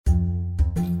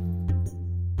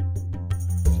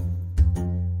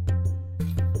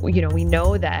we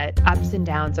know that ups and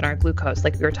downs in our glucose,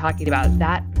 like we were talking about,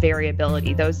 that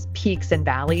variability, those peaks and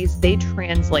valleys, they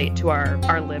translate to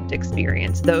our lived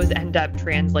experience. Those end up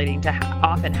translating to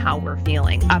often how we're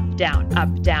feeling, up,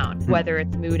 down, whether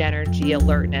it's mood, energy,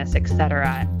 alertness,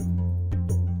 etc.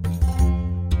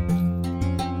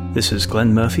 This is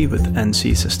Glenn Murphy with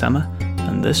NC Systema,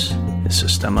 and this is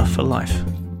Systema for Life.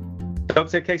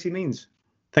 Dr. Casey Means,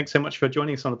 thanks so much for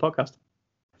joining us on the podcast.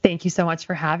 Thank you so much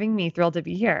for having me. Thrilled to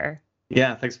be here.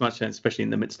 Yeah, thanks so much, especially in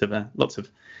the midst of lots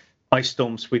of ice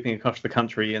storms sweeping across the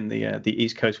country and the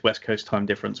East Coast, West Coast time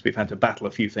difference. We've had to battle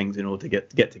a few things in order to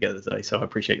get together today, so I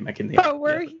appreciate you making the effort. Oh,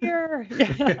 we're here.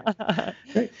 Yeah.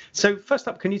 Great. So first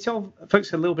up, can you tell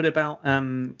folks a little bit about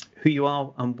who you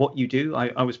are and what you do?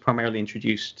 I was primarily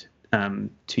introduced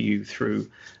to you through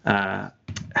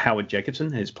Howard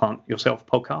Jacobson, his Plant Yourself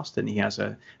podcast, and he has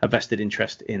a vested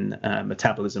interest in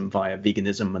metabolism via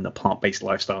veganism and the plant-based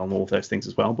lifestyle and all of those things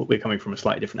as well, but we're coming from a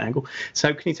slightly different angle.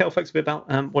 So can you tell folks a bit about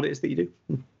what it is that you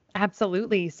do?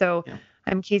 Absolutely. So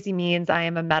I'm Casey Means. I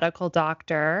am a medical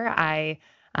doctor. I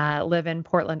live in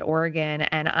Portland, Oregon,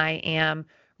 and I am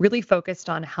really focused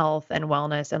on health and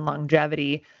wellness and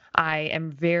longevity. I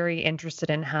am very interested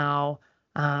in how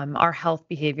our health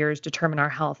behaviors determine our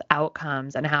health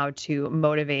outcomes and how to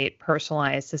motivate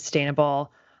personalized,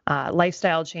 sustainable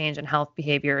lifestyle change and health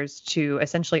behaviors to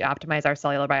essentially optimize our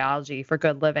cellular biology for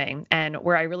good living. And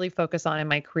where I really focus on in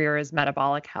my career is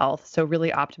metabolic health. So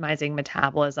really optimizing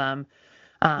metabolism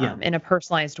in a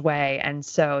personalized way. And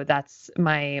so that's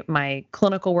my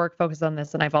clinical work focused on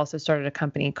this. And I've also started a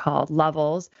company called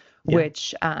Levels,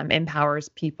 which empowers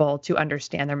people to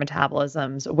understand their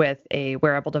metabolisms with a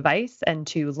wearable device and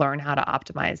to learn how to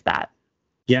optimize that.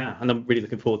 Yeah, and I'm really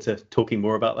looking forward to talking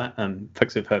more about that.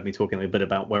 Folks have heard me talking a little bit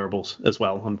about wearables as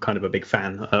well. I'm kind of a big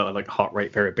fan. I like heart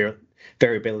rate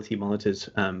variability monitors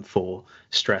for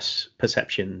stress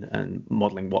perception and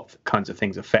modeling what kinds of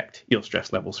things affect your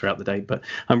stress levels throughout the day. But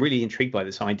I'm really intrigued by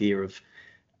this idea of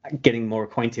getting more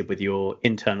acquainted with your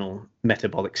internal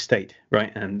metabolic state,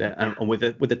 right? And with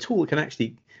a tool that can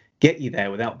actually get you there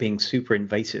without being super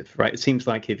invasive, right? It seems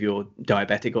like if you're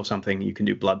diabetic or something, you can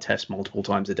do blood tests multiple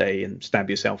times a day and stab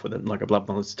yourself with it, like a blood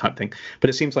monitor type thing. But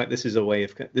it seems like this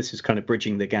is kind of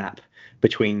bridging the gap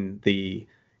between the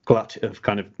glut of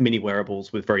kind of mini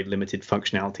wearables with very limited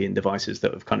functionality and devices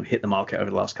that have kind of hit the market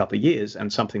over the last couple of years,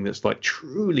 and something that's like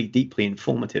truly deeply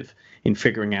informative in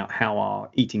figuring out how our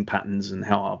eating patterns and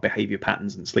how our behavior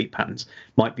patterns and sleep patterns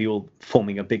might be all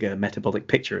forming a bigger metabolic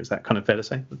picture. Is that kind of fair to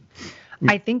say?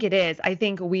 I think it is. I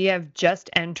think we have just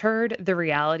entered the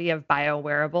reality of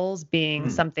biowearables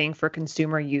being something for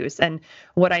consumer use. And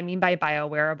what I mean by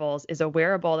biowearables is a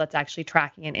wearable that's actually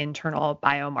tracking an internal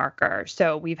biomarker.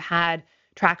 So we've had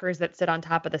trackers that sit on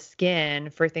top of the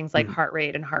skin for things like heart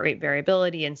rate and heart rate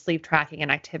variability and sleep tracking and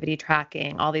activity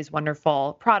tracking, all these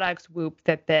wonderful products, Whoop,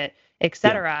 Fitbit, et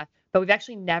cetera. But we've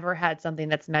actually never had something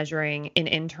that's measuring an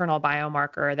internal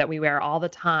biomarker that we wear all the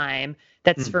time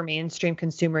that's for mainstream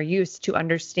consumer use to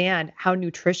understand how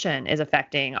nutrition is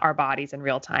affecting our bodies in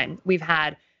real time. We've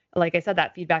had, like I said,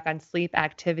 that feedback on sleep,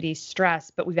 activity,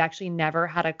 stress, but we've actually never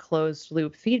had a closed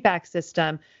loop feedback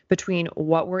system between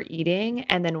what we're eating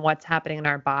and then what's happening in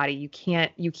our body. You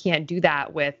can't do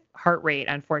that with heart rate,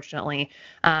 unfortunately.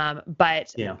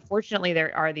 But fortunately,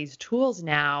 there are these tools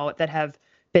now that have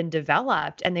been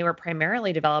developed, and they were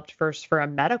primarily developed first for a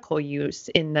medical use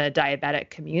in the diabetic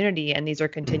community. And these are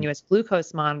continuous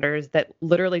glucose monitors that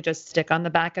literally just stick on the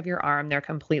back of your arm. They're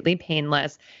completely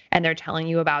painless, and they're telling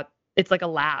you about, it's like a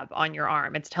lab on your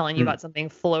arm. It's telling you about something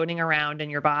floating around in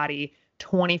your body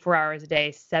 24 hours a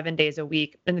day, 7 days a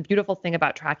week. And the beautiful thing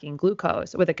about tracking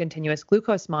glucose with a continuous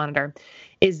glucose monitor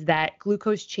is that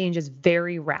glucose changes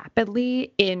very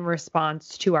rapidly in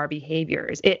response to our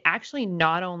behaviors. It actually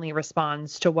not only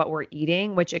responds to what we're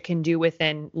eating, which it can do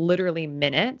within literally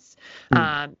minutes.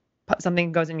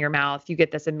 Something goes in your mouth, you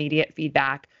get this immediate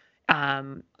feedback,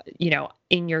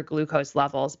 in your glucose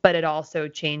levels, but it also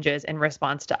changes in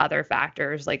response to other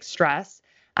factors like stress.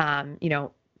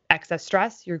 Excess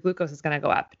stress, your glucose is going to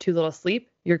go up. Too little sleep,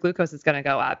 your glucose is going to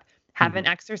go up. Haven't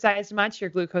exercised much, your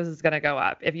glucose is going to go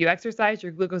up. If you exercise,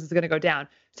 your glucose is going to go down.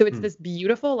 So it's this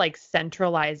beautiful, like,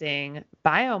 centralizing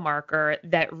biomarker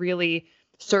that really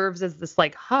serves as this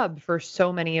like hub for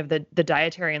so many of the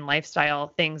dietary and lifestyle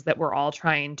things that we're all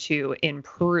trying to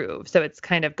improve. So it's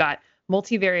kind of got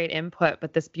multivariate input,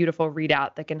 but this beautiful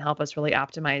readout that can help us really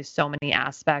optimize so many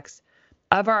aspects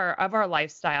of our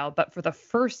lifestyle, but for the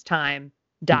first time,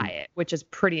 diet, which is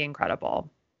pretty incredible.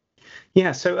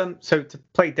 Yeah, so to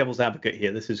play devil's advocate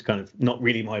here, this is kind of not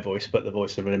really my voice, but the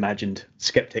voice of an imagined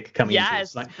skeptic coming into this.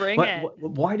 Yes, Like, bring it.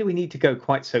 why do we need to go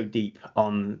quite so deep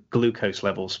on glucose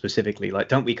levels specifically? Like,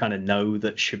 don't we kind of know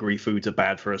that sugary foods are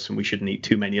bad for us and we shouldn't eat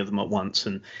too many of them at once?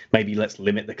 And maybe let's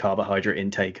limit the carbohydrate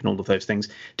intake and all of those things.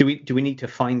 Do we need to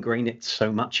fine grain it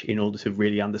so much in order to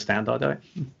really understand our diet?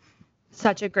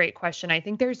 Such a great question. I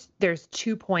think there's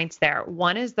 2 points there.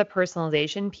 One is the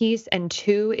personalization piece, and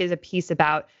two is a piece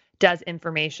about, does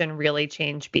information really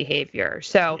change behavior?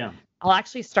 So Yeah, I'll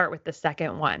actually start with the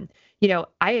second one.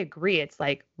 I agree. It's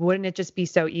like, wouldn't it just be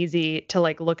so easy to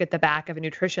like look at the back of a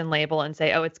nutrition label and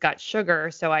say, oh, it's got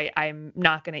sugar, so I'm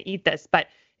not going to eat this. But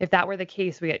if that were the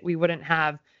case, we wouldn't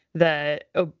have the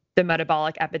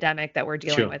metabolic epidemic that we're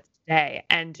dealing sure. with today.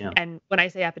 And Yeah, and when I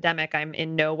say epidemic, I'm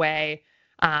in no way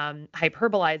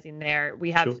hyperbolizing there.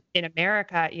 We have sure. in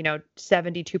America,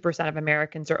 72% of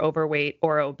Americans are overweight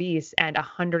or obese, and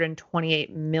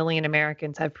 128 million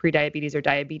Americans have prediabetes or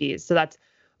diabetes. So that's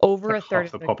over Like a third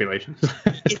half of the population.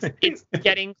 it's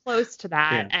getting close to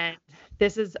that. Yeah. And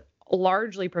this is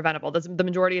largely preventable. The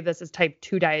majority of this is type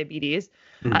 2 diabetes,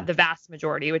 the vast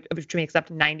majority, which makes up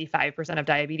 95% of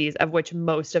diabetes, of which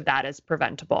most of that is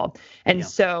preventable. And Yeah.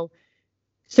 so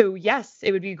yes,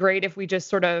 it would be great if we just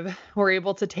sort of were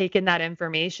able to take in that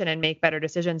information and make better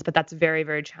decisions, but that's very,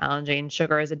 very challenging.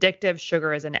 Sugar is addictive.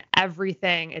 Sugar is in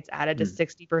everything. It's added to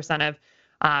 60%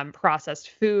 of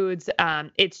processed foods.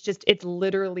 It's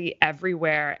literally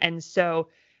everywhere. And so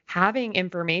having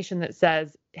information that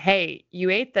says, hey, you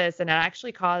ate this and it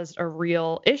actually caused a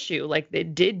real issue, like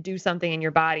it did do something in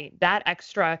your body, that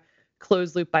extra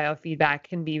closed loop biofeedback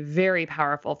can be very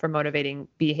powerful for motivating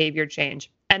behavior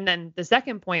change. And then the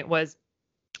second point was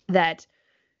that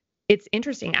it's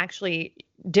interesting, actually,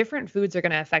 different foods are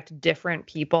going to affect different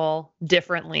people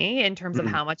differently in terms of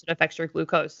how much it affects your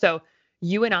glucose. So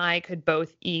you and I could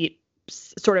both eat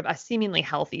sort of a seemingly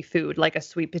healthy food like a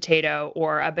sweet potato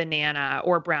or a banana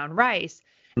or brown rice.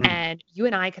 And you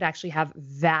and I could actually have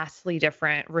vastly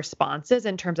different responses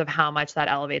in terms of how much that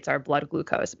elevates our blood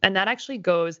glucose. And that actually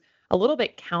goes a little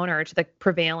bit counter to the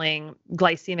prevailing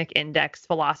glycemic index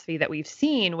philosophy that we've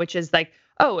seen, which is like,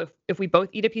 oh, if we both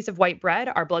eat a piece of white bread,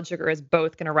 our blood sugar is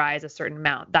both going to rise a certain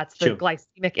amount. That's the Sure.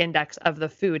 glycemic index of the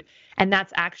food. And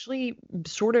that's actually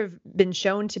sort of been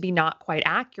shown to be not quite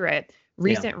accurate.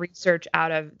 Recent research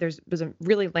was a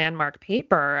really landmark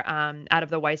paper out of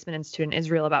the Weizmann Institute in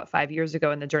Israel about 5 years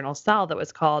ago in the journal Cell that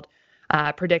was called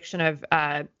Prediction of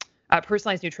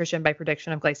Personalized Nutrition by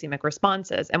Prediction of Glycemic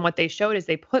Responses. And what they showed is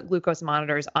they put glucose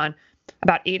monitors on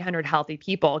about 800 healthy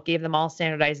people, gave them all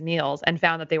standardized meals, and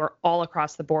found that they were all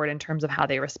across the board in terms of how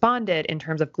they responded in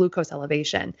terms of glucose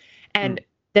elevation. And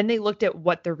then they looked at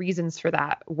what the reasons for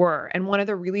that were. And one of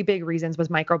the really big reasons was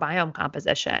microbiome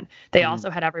composition. They also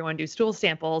had everyone do stool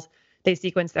samples. They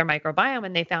sequenced their microbiome,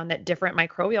 and they found that different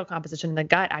microbial composition in the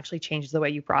gut actually changes the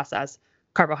way you process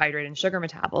carbohydrate and sugar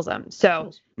metabolism.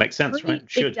 So makes sense, right?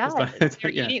 Should. It does.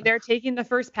 They're taking the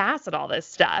first pass at all this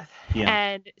stuff. Yeah.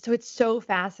 And so it's so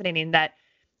fascinating that,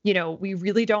 we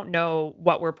really don't know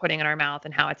what we're putting in our mouth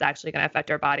and how it's actually going to affect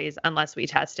our bodies unless we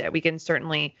test it. We can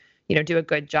certainly, do a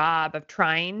good job of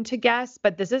trying to guess,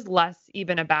 but this is less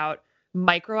even about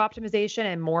micro optimization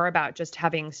and more about just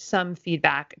having some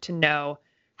feedback to know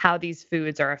how these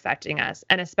foods are affecting us.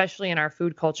 And especially in our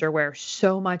food culture where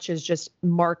so much is just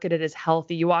marketed as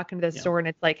healthy. You walk into the store and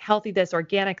it's like healthy this,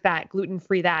 organic that,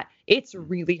 gluten-free that. It's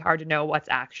really hard to know what's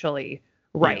actually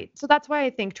right. So that's why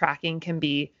I think tracking can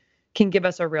give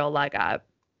us a real leg up.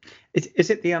 Is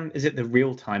it the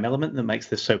real time element that makes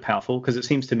this so powerful? Because it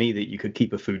seems to me that you could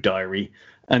keep a food diary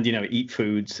and eat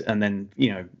foods and then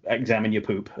examine your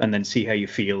poop and then see how you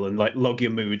feel and like log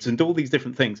your moods and all these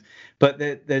different things. But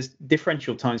there's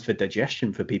differential times for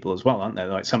digestion for people as well, aren't there?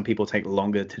 Like some people take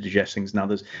longer to digest things than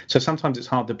others. So sometimes it's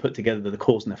hard to put together the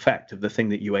cause and effect of the thing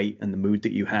that you ate and the mood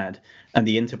that you had and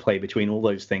the interplay between all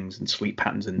those things and sleep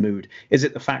patterns and mood. Is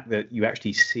it the fact that you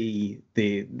actually see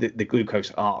the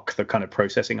glucose arc, the kind of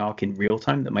processing arc in real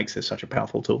time that makes this such a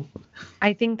powerful tool?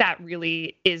 I think that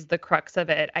really is the crux of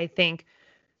it. I think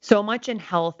so much in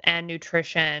health and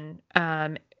nutrition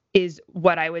is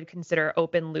what I would consider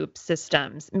open loop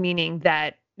systems, meaning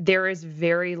that there is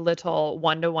very little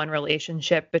one-to-one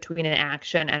relationship between an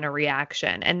action and a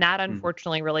reaction. And that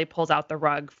unfortunately really pulls out the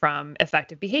rug from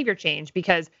effective behavior change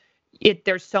because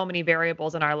there's so many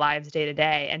variables in our lives day to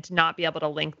day, and to not be able to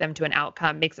link them to an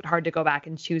outcome makes it hard to go back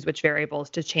and choose which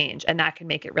variables to change. And that can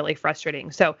make it really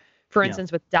frustrating. So for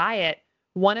instance, with diet,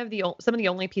 some of the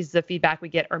only pieces of feedback we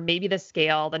get are maybe the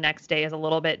scale the next day is a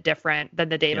little bit different than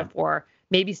the day before.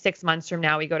 maybe 6 months from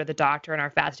now, we go to the doctor and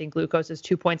our fasting glucose is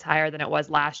 2 points higher than it was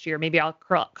last year. Maybe our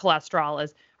cholesterol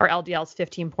is, our LDL is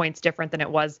 15 points different than it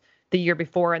was the year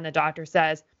before. And the doctor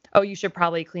says, oh, you should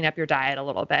probably clean up your diet a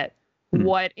little bit.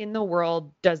 What in the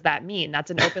world does that mean?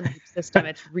 That's an open loop system.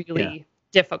 It's really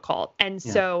difficult. And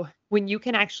so when you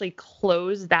can actually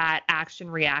close that action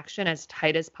reaction as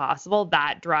tight as possible,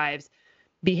 that drives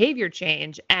behavior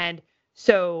change. And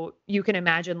so you can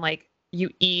imagine, like, you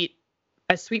eat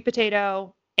a sweet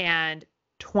potato and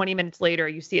 20 minutes later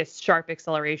you see a sharp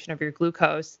acceleration of your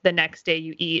glucose. The next day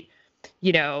you eat,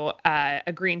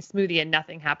 a green smoothie and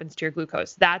nothing happens to your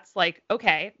glucose. That's like,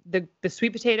 okay, the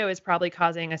sweet potato is probably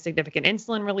causing a significant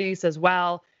insulin release as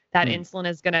well. That insulin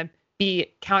is going to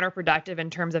be counterproductive in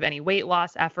terms of any weight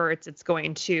loss efforts. It's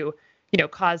going to,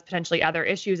 cause potentially other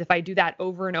issues. If I do that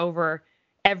over and over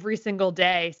every single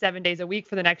day, 7 days a week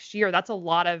for the next year, that's a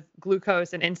lot of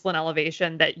glucose and insulin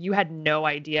elevation that you had no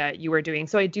idea you were doing.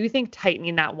 So I do think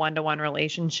tightening that one-to-one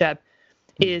relationship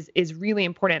is really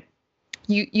important.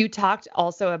 You talked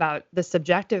also about the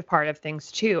subjective part of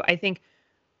things too.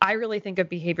 I really think of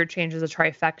behavior change as a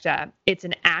trifecta. It's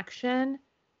an action,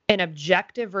 an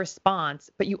objective response,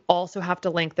 but you also have to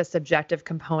link the subjective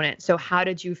component. So how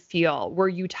did you feel? Were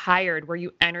you tired? Were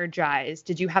you energized?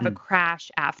 Did you have a crash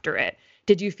after it?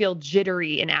 Did you feel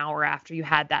jittery an hour after you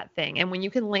had that thing? And when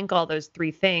you can link all those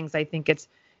three things, I think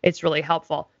it's really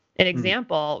helpful. An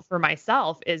example for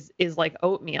myself is like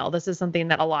oatmeal. This is something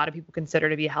that a lot of people consider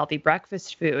to be a healthy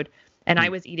breakfast food. And I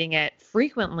was eating it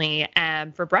frequently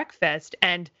for breakfast.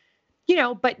 And,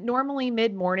 but normally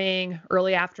mid-morning,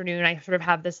 early afternoon, I sort of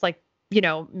have this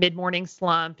mid-morning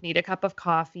slump, need a cup of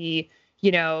coffee,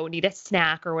 need a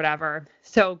snack or whatever.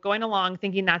 So going along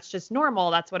thinking that's just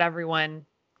normal, that's what everyone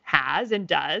has and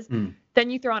does. Then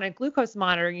you throw on a glucose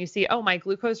monitor and you see, oh, my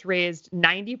glucose raised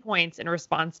 90 points in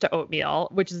response to oatmeal,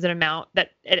 which is an amount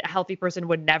that a healthy person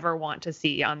would never want to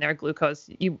see on their glucose.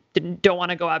 You don't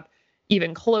want to go up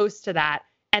even close to that.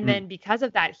 And then because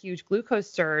of that huge glucose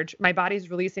surge, my body's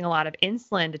releasing a lot of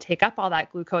insulin to take up all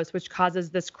that glucose, which causes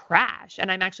this crash.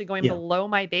 And I'm actually going below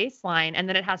my baseline, and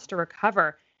then it has to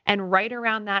recover. And right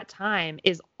around that time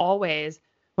is always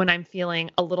when I'm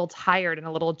feeling a little tired and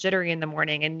a little jittery in the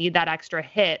morning and need that extra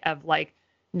hit of like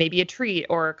maybe a treat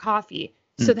or coffee.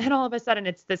 So then all of a sudden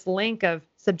it's this link of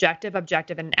subjective,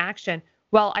 objective, and action.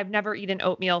 Well, I've never eaten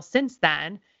oatmeal since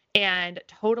then and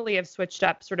totally have switched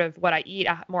up sort of what I eat,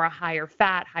 a higher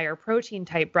fat, higher protein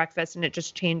type breakfast. And it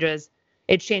just changes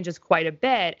quite a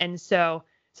bit. And so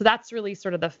that's really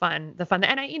sort of the fun.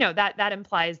 And that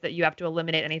implies that you have to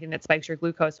eliminate anything that spikes your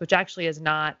glucose, which actually is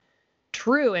not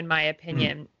true, in my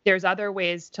opinion. There's other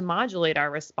ways to modulate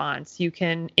our response. You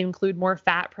can include more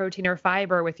fat, protein, or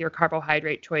fiber with your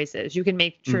carbohydrate choices. You can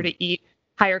make sure to eat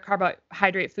higher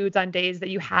carbohydrate foods on days that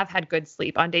you have had good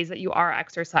sleep, on days that you are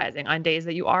exercising, on days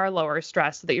that you are lower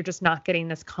stress, so that you're just not getting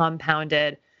this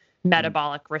compounded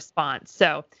metabolic response.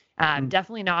 So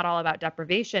definitely not all about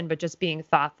deprivation, but just being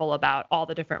thoughtful about all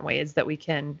the different ways that we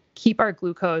can keep our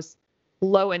glucose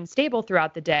low and stable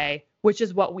throughout the day, which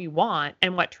is what we want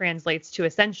and what translates to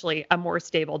essentially a more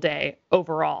stable day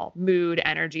overall, mood,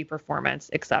 energy, performance,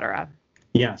 et cetera.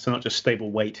 Yeah, so not just stable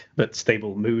weight, but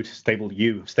stable mood, stable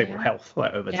health,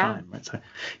 like over time, right? So,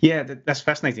 that's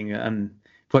fascinating.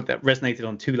 But that resonated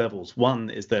on two levels. One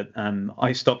is that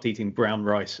I stopped eating brown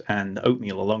rice and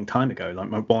oatmeal a long time ago. Like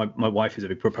my wife is a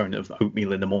big proponent of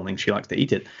oatmeal in the morning. She likes to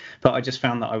eat it. But I just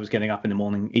found that I was getting up in the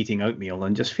morning eating oatmeal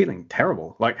and just feeling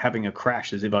terrible, like having a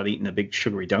crash as if I'd eaten a big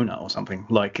sugary donut or something,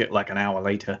 like an hour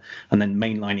later, and then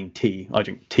mainlining tea. I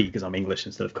drink tea because I'm English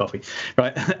instead of coffee,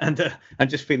 right? And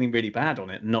just feeling really bad on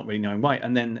it and not really knowing why.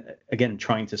 And then again,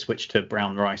 trying to switch to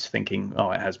brown rice, thinking,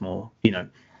 oh, it has more,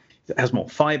 it has more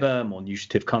fiber, more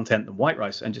nutritive content than white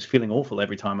rice, and just feeling awful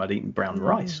every time I'd eaten brown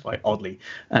rice, like oddly,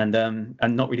 and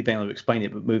not really being able to explain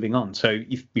it, but moving on. So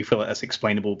you feel like that's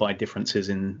explainable by differences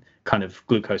in kind of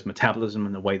glucose metabolism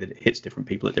and the way that it hits different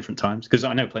people at different times. Because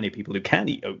I know plenty of people who can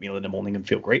eat oatmeal in the morning and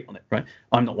feel great on it, right?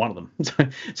 I'm not one of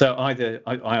them. So I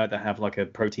either have like a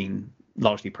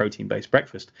largely protein-based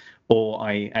breakfast, or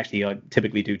I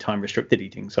typically do time-restricted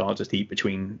eating, so I'll just eat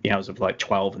between the hours of like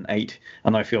 12 and 8,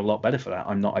 and I feel a lot better for that.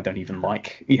 I don't even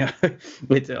like,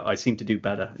 I seem to do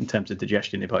better in terms of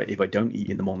digestion if I don't eat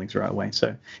in the mornings right away.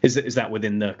 So is that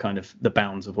within the kind of the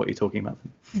bounds of what you're talking about?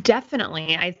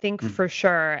 Definitely, I think for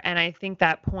sure, and I think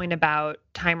that point about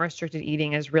time-restricted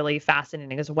eating is really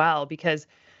fascinating as well, because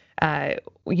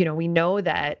we know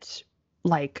that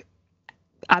like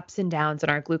ups and downs in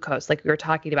our glucose, like we were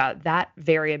talking about, that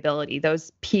variability,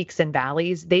 those peaks and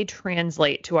valleys, they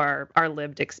translate to our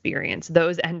lived experience.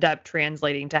 Those end up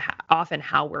translating to often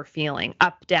how we're feeling,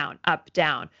 up, down,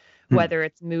 whether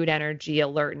it's mood, energy,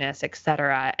 alertness, et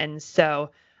cetera. And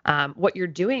so what you're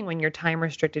doing when you're time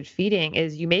restricted feeding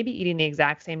is you may be eating the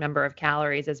exact same number of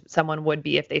calories as someone would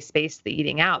be if they spaced the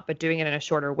eating out, but doing it in a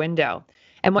shorter window.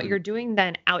 And what you're doing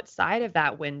then outside of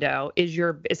that window is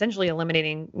you're essentially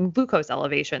eliminating glucose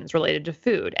elevations related to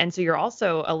food. And so you're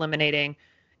also eliminating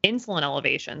insulin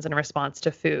elevations in response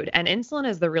to food. And insulin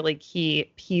is the really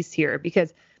key piece here,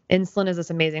 because insulin is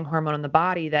this amazing hormone in the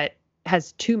body that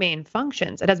has two main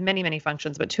functions. It has many, many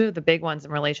functions, but two of the big ones in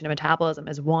relation to metabolism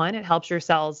is, one, it helps your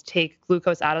cells take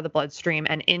glucose out of the bloodstream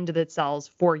and into the cells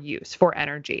for use, for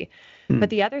energy.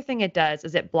 But the other thing it does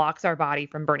is it blocks our body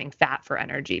from burning fat for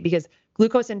energy, because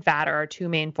glucose and fat are our two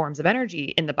main forms of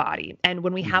energy in the body. And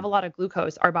when we have a lot of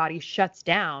glucose, our body shuts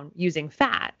down using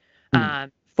fat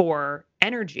for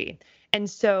energy. And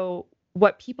so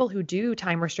what people who do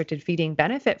time restricted feeding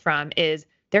benefit from is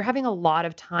they're having a lot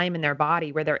of time in their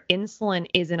body where their insulin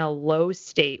is in a low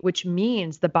state, which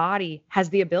means the body has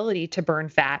the ability to burn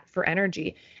fat for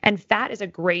energy. And fat is a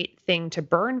great thing to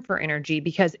burn for energy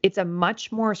because it's a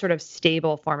much more sort of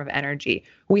stable form of energy.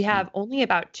 We have only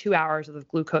about 2 hours of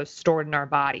glucose stored in our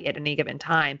body at any given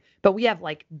time, but we have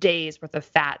like days worth of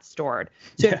fat stored.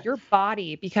 So if your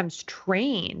body becomes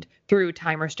trained through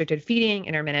time restricted feeding,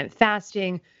 intermittent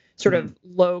fasting, sort of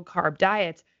low carb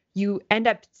diets, you end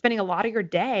up spending a lot of your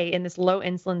day in this low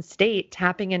insulin state,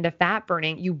 tapping into fat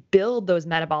burning. You build those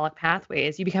metabolic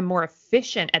pathways. You become more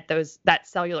efficient at that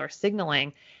cellular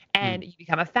signaling, and you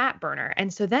become a fat burner.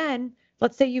 And so then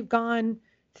let's say you've gone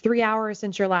 3 hours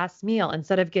since your last meal.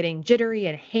 Instead of getting jittery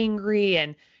and hangry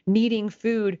and needing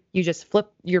food, you just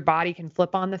your body can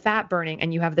flip on the fat burning,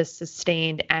 and you have this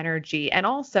sustained energy. And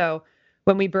also,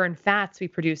 when we burn fats, we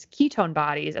produce ketone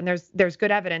bodies, and there's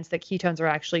good evidence that ketones are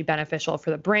actually beneficial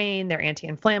for the brain. They're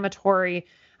anti-inflammatory.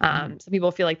 Some people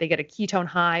feel like they get a ketone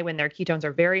high when their ketones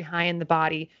are very high in the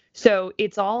body. So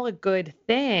it's all a good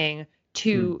thing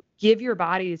to give your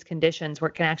body these conditions where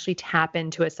it can actually tap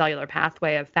into a cellular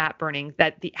pathway of fat burning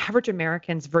that the average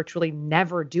American's virtually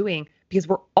never doing, because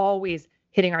we're always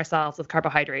hitting ourselves with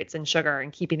carbohydrates and sugar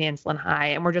and keeping the insulin high,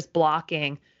 and we're just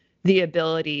blocking the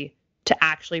ability to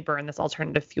actually burn this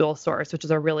alternative fuel source, which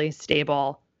is a really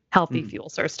stable, healthy fuel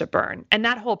source to burn. And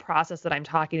that whole process that I'm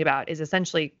talking about is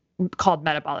essentially called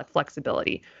metabolic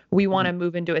flexibility. We want to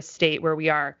move into a state where we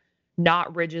are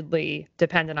not rigidly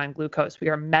dependent on glucose. We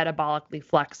are metabolically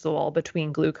flexible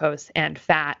between glucose and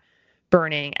fat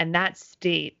burning. And that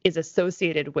state is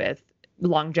associated with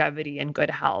longevity and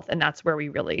good health. And that's where we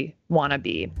really want to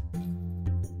be.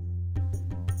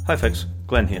 Hi folks,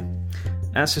 Glenn here.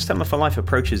 As Systema for Life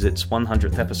approaches its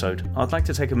 100th episode, I'd like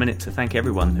to take a minute to thank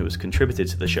everyone who has contributed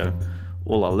to the show,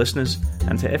 all our listeners,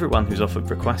 and to everyone who's offered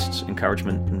requests,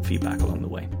 encouragement, and feedback along the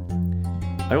way.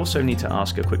 I also need to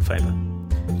ask a quick favour.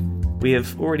 We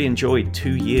have already enjoyed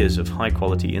 2 years of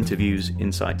high-quality interviews,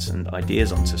 insights, and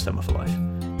ideas on Systema for Life.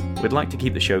 We'd like to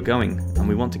keep the show going, and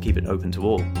we want to keep it open to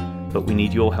all, but we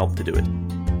need your help to do it.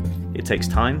 It takes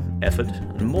time, effort,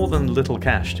 and more than little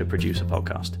cash to produce a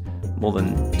podcast. More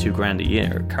than $2,000 a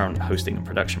year at current hosting and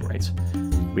production rates.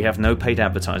 We have no paid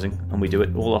advertising, and we do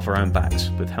it all off our own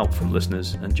backs with help from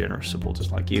listeners and generous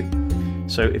supporters like you.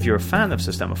 So if you're a fan of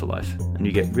Systema for Life and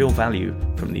you get real value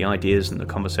from the ideas and the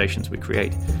conversations we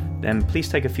create, then please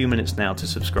take a few minutes now to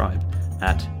subscribe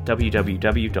at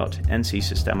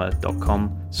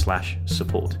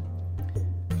www.ncsystema.com/support.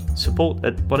 Support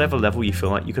at whatever level you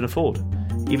feel like you can afford.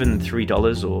 Even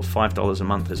 $3 or $5 a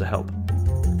month is a help.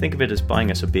 Think of it as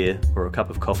buying us a beer or a cup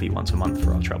of coffee once a month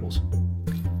for our troubles.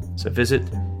 So visit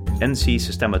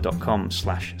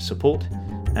ncsystema.com/support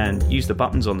and use the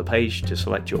buttons on the page to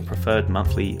select your preferred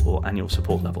monthly or annual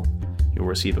support level. You'll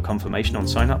receive a confirmation on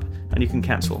sign up, and you can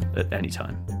cancel at any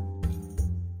time.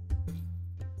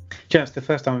 It's the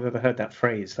first time I've ever heard that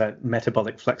phrase, that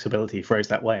metabolic flexibility phrased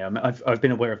that way. I've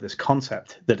been aware of this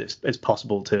concept that it's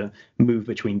possible to move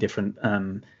between different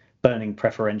burning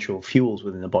preferential fuels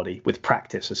within the body with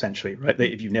practice, essentially, right?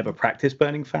 That if you've never practiced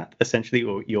burning fat, essentially,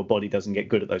 or your body doesn't get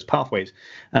good at those pathways,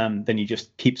 then you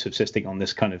just keep subsisting on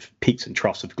this kind of peaks and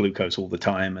troughs of glucose all the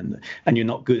time, and you're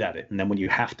not good at it. And then when you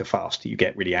have to fast, you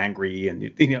get really angry,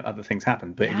 and other things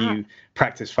happen. But if you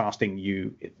practice fasting,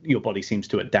 your body seems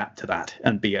to adapt to that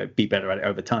and be better at it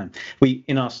over time. We,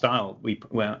 in our style,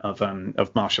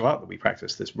 of martial art that we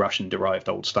practice, this Russian-derived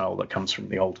old style that comes from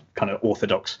the old kind of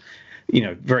orthodox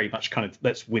very much kind of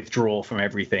let's withdraw from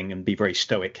everything and be very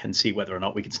stoic and see whether or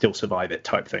not we can still survive it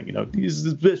type thing. This is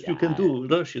the best you can do,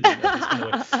 Russian.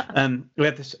 We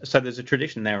have this, so there's a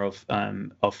tradition there of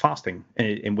fasting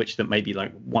in which that maybe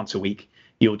like once a week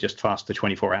you'll just fast for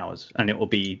 24 hours, and it will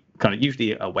be kind of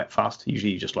usually a wet fast.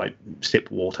 Usually you just like sip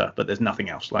water, but there's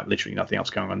nothing else, like literally nothing else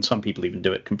going on. Some people even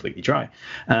do it completely dry.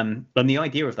 And the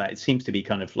idea of that, it seems to be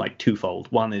kind of like twofold.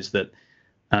 One is that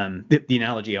the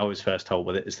analogy I was first told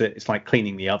with it is that it's like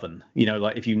cleaning the oven.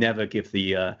 Like if you never give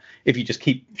if you just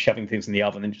keep shoving things in the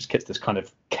oven and just gets this kind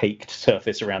of caked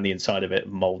surface around the inside of it,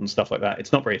 mold and stuff like that,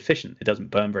 it's not very efficient. It doesn't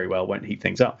burn very well, won't heat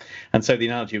things up. And so the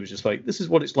analogy was just like, this is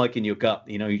what it's like in your gut.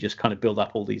 You just kind of build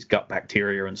up all these gut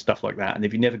bacteria and stuff like that. And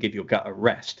if you never give your gut a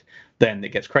rest, then it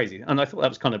gets crazy. And I thought that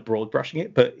was kind of broad brushing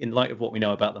it, but in light of what we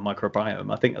know about the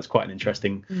microbiome, I think that's quite an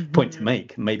interesting point to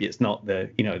make. Maybe it's not the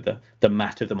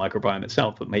mat of the microbiome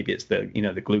itself, but maybe it's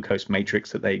the glucose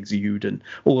matrix that they exude and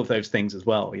all of those things as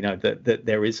well. That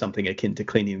there is something akin to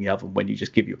cleaning the oven when you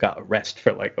just give your gut a rest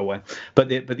for like a while. But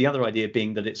the other idea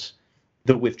being that it's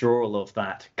the withdrawal of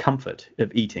that comfort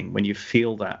of eating when you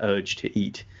feel that urge to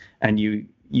eat, and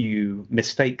you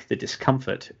mistake the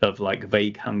discomfort of like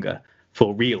vague hunger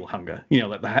for real hunger,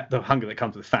 like the hunger that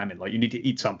comes with famine, like you need to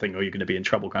eat something or you're going to be in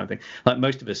trouble kind of thing. Like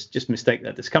most of us just mistake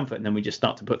that discomfort, and then we just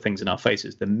start to put things in our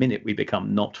faces the minute we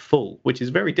become not full, which is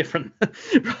very different.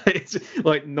 Right? It's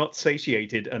like not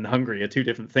satiated and hungry are two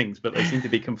different things, but they seem to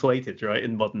be conflated, right,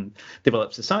 in modern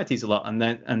developed societies a lot. And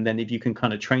then if you can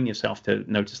kind of train yourself to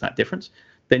notice that difference,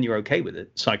 then you're okay with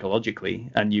it psychologically,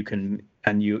 and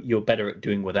you're better at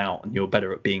doing without, and you're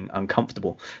better at being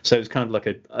uncomfortable. So it's kind of like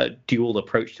a dual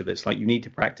approach to this. Like you need to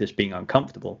practice being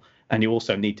uncomfortable, and you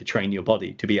also need to train your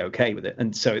body to be okay with it.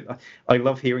 And so I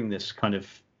love hearing this kind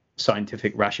of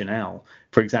scientific rationale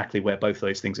for exactly where both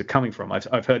those things are coming from.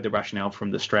 I've heard the rationale from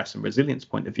the stress and resilience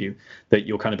point of view, that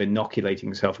you're kind of inoculating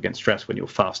yourself against stress when you're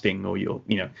fasting, or you're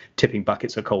tipping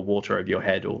buckets of cold water over your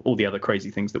head, or all the other crazy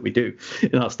things that we do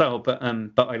in our style. But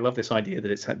I love this idea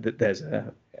that there's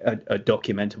a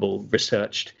documentable,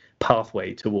 researched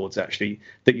pathway towards actually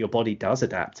that your body does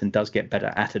adapt and does get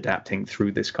better at adapting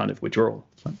through this kind of withdrawal.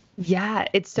 Yeah,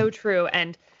 it's so true.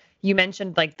 And you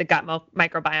mentioned like the gut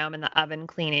microbiome and the oven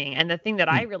cleaning. And the thing that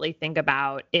I really think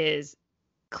about is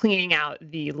cleaning out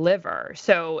the liver.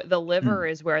 So the liver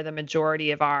is where the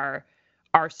majority of our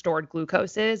stored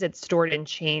glucose is. It's stored in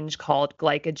change called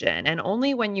glycogen. And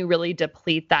only when you really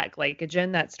deplete that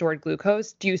glycogen, that stored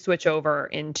glucose, do you switch over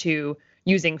into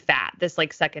using fat, this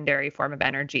like secondary form of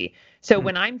energy. So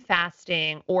when I'm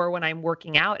fasting, or when I'm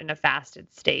working out in a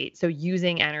fasted state, so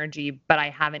using energy, but I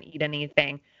haven't eaten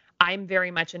anything, I'm very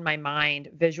much in my mind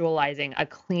visualizing a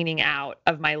cleaning out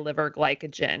of my liver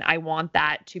glycogen. I want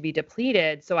that to be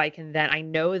depleted so I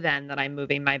know then that I'm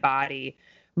moving my body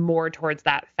more towards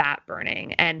that fat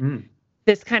burning. And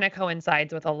this kind of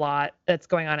coincides with a lot that's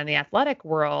going on in the athletic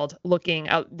world.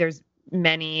 There's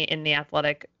many in the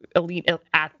elite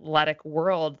athletic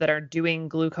world that are doing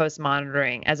glucose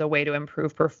monitoring as a way to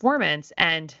improve performance.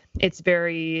 And it's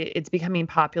becoming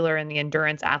popular in the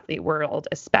endurance athlete world,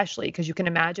 especially because you can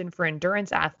imagine for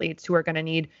endurance athletes who are going to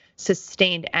need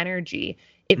sustained energy,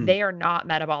 if they are not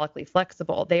metabolically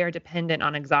flexible, they are dependent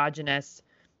on exogenous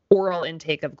oral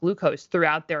intake of glucose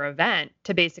throughout their event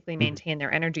to basically maintain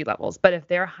their energy levels. But if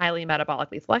they're highly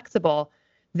metabolically flexible,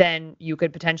 then you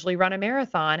could potentially run a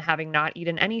marathon having not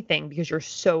eaten anything because you're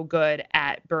so good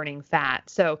at burning fat.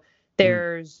 So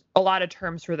there's a lot of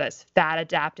terms for this: fat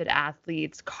adapted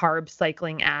athletes, carb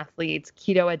cycling athletes,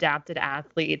 keto adapted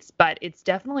athletes, but it's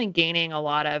definitely gaining a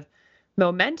lot of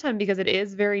momentum because it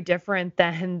is very different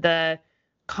than the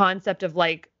concept of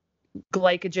like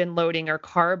glycogen loading or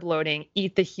carb loading.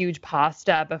 Eat the huge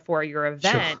pasta before your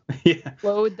event. Sure. Yeah.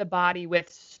 Load the body with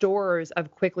stores of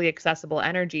quickly accessible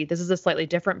energy. This is a slightly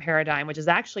different paradigm, which is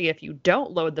actually, if you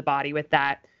don't load the body with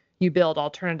that, you build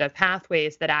alternative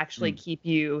pathways that actually keep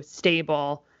you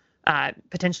stable,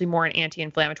 potentially more an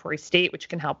anti-inflammatory state, which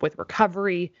can help with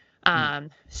recovery.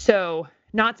 So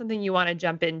not something you want to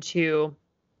jump into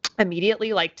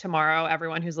immediately. Like tomorrow,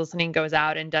 everyone who's listening goes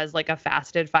out and does like a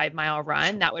fasted 5-mile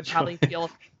run. That would probably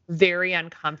feel very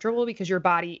uncomfortable because your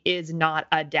body is not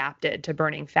adapted to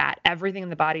burning fat. Everything in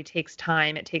the body takes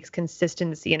time. It takes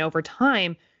consistency. And over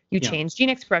time, you change gene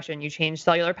expression, you change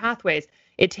cellular pathways.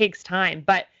 It takes time,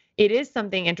 but it is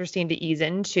something interesting to ease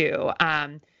into.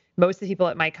 Most of the people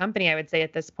at my company, I would say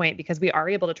at this point, because we are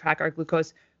able to track our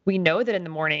glucose, we know that in the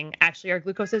morning, actually, our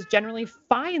glucose is generally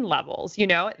fine levels,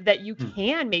 that you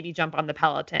can maybe jump on the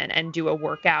Peloton and do a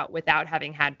workout without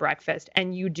having had breakfast,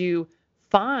 and you do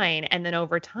fine. And then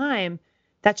over time,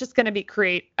 that's just going to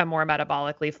create a more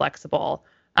metabolically flexible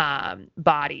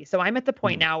body. So I'm at the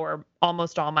point now where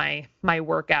almost all my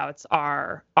workouts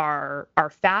are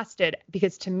fasted,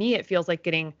 because to me it feels like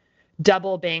getting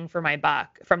double bang for my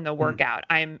buck from the workout.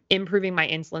 I'm improving my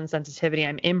insulin sensitivity.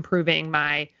 I'm improving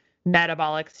my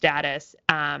metabolic status.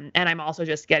 And I'm also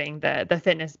just getting the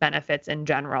fitness benefits in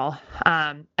general.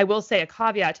 I will say a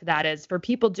caveat to that is for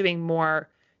people doing more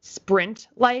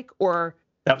sprint-like or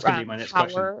that was going to be my next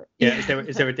question. Yeah.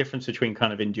 Is there a difference between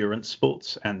kind of endurance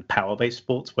sports and power-based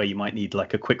sports where you might need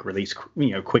like a quick release,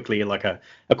 quickly, like a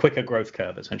quicker growth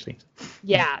curve, essentially?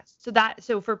 Yeah.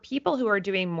 So for people who are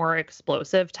doing more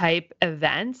explosive type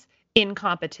events in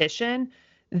competition,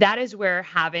 that is where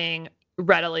having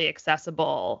readily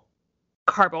accessible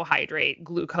carbohydrate,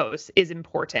 glucose is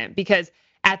important, because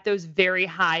at those very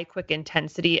high quick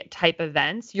intensity type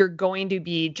events, you're going to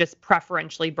be just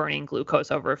preferentially burning glucose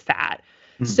over fat.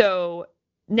 So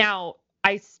now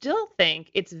I still think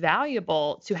it's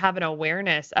valuable to have an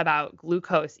awareness about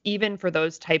glucose, even for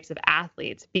those types of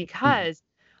athletes, because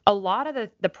a lot of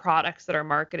the products that are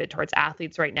marketed towards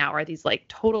athletes right now are these like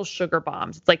total sugar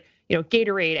bombs. It's like,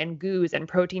 Gatorade and Goos and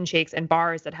protein shakes and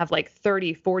bars that have like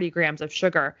 30, 40 grams of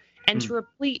sugar. And to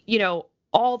replete,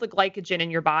 all the glycogen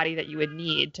in your body that you would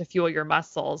need to fuel your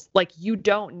muscles, like you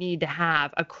don't need to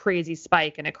have a crazy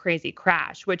spike and a crazy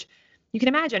crash, which you can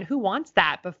imagine who wants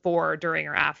that before, during,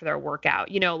 or after their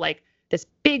workout, like this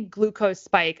big glucose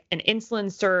spike, an insulin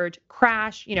surge,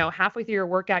 crash, halfway through your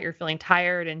workout, you're feeling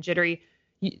tired and jittery.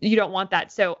 You don't want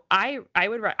that. So I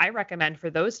recommend for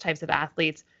those types of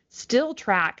athletes, still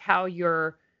track how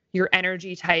your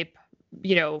energy type,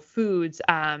 foods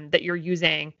that you're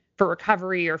using for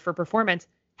recovery or for performance,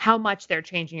 how much they're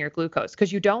changing your glucose,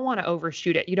 because you don't want to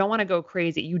overshoot it. You don't want to go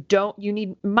crazy. You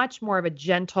need much more of a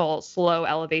gentle, slow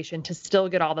elevation to still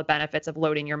get all the benefits of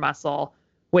loading your muscle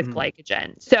with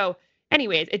glycogen. So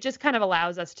anyways, it just kind of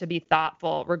allows us to be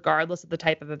thoughtful regardless of the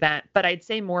type of event. But I'd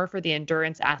say more for the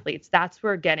endurance athletes, that's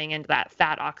where getting into that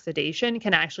fat oxidation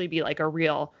can actually be like a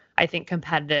real, I think,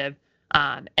 competitive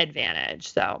advantage.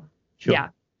 So, sure. Yeah.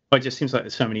 Well, it just seems like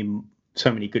there's so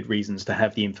many good reasons to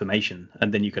have the information,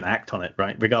 and then you can act on it,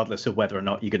 right? Regardless of whether or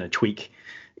not you're going to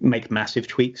make massive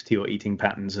tweaks to your eating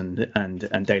patterns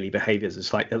and daily behaviors.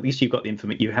 It's like, at least you've got the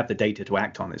information, you have the data to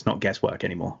act on. It's not guesswork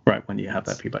anymore, right? When you have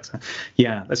that feedback. So,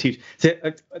 yeah, that's huge. So,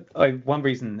 one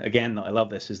reason, again, that I love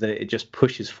this is that it just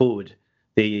pushes forward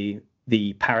the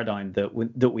paradigm that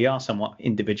we are somewhat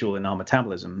individual in our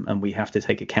metabolism, and we have to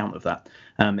take account of that.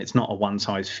 It's not a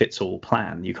one-size-fits-all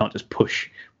plan. You can't just push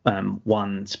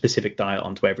one specific diet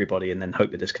onto everybody and then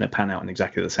hope that it's going to pan out in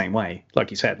exactly the same way.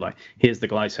 Like you said, like, here's the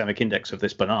glycemic index of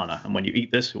this banana, and when you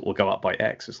eat this, it will go up by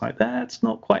X. It's like, that's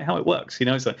not quite how it works,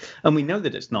 So, and we know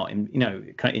that it's not,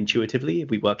 kind of intuitively, if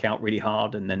we work out really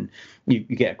hard, and then you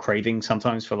get a craving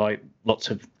sometimes for like lots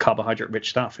of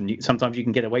carbohydrate-rich stuff, and sometimes you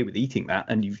can get away with eating that,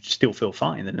 and you still feel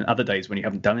fine. And then other days when you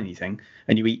haven't done anything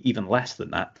and you eat even less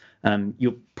than that,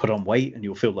 you'll put on weight and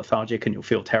you'll feel lethargic and you'll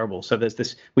feel terrible. So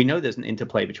we know there's an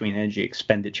interplay between energy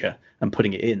expenditure and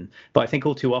putting it in. But I think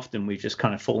all too often we've just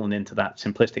kind of fallen into that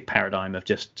simplistic paradigm of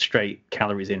just straight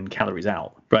calories in, calories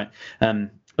out, right?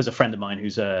 There's a friend of mine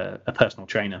who's a personal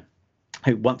trainer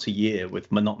who once a year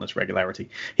with monotonous regularity,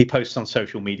 he posts on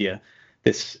social media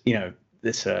this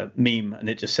meme, and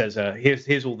it just says,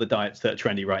 here's all the diets that are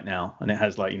trendy right now. And it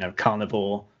has like,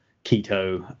 carnivore,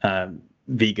 keto,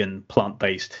 vegan,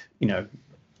 plant-based,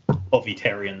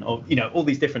 ovitarian, or all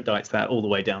these different diets that all the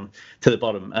way down to the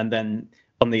bottom. And then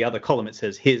on the other column it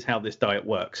says, here's how this diet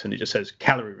works, and it just says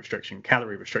calorie restriction,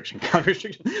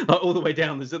 all the way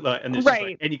down. There's like, and there's just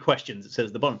like any questions, it says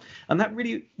at the bottom. And that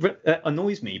really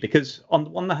annoys me, because on the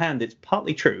one hand, it's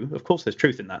partly true. Of course there's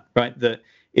truth in that, right? That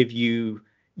if you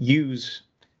use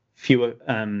fewer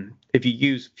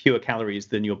calories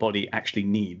than your body actually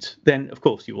needs, then of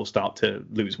course you will start to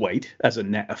lose weight as a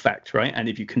net effect, right? And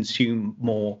if you consume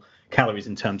more calories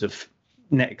in terms of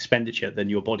net expenditure than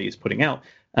your body is putting out,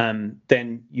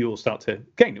 then you'll start to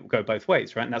gain. It will go both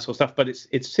ways, right? And that sort of stuff. But it's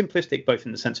simplistic both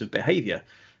in the sense of behavior,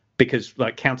 because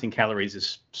like counting calories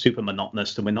is super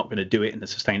monotonous, and we're not going to do it in a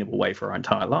sustainable way for our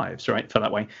entire lives, right? For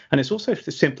that way. And it's also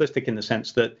simplistic in the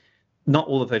sense that not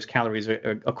all of those calories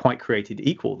are quite created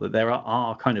equal, that there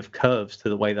are kind of curves to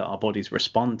the way that our bodies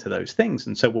respond to those things.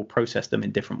 And so we'll process them in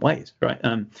different ways, right?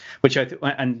 Which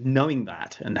and knowing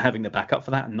that and having the backup for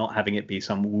that, and not having it be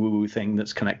some woo thing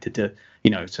that's connected to,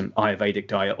 some Ayurvedic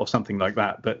diet or something like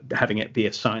that, but having it be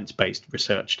a science-based,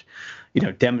 researched,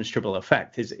 demonstrable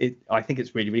effect I think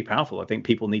it's really, really powerful. I think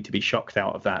people need to be shocked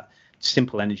out of that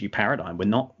simple energy paradigm. We're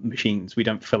not machines. We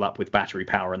don't fill up with battery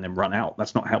power and then run out.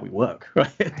 That's not how we work,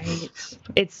 right? Right.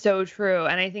 It's so true.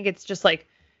 And I think it's just like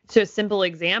So a simple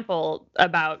example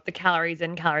about the calories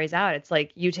in, calories out, it's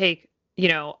like you take,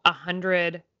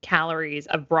 100 calories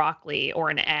of broccoli or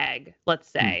an egg, let's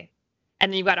say,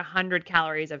 and then you've got 100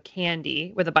 calories of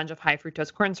candy with a bunch of high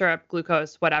fructose corn syrup,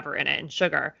 glucose, whatever in it, and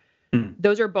sugar.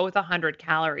 Those are both 100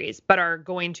 calories, but are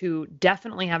going to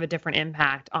definitely have a different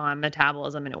impact on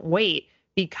metabolism and weight,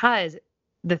 because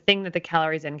the thing that the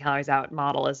calories in, calories out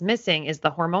model is missing is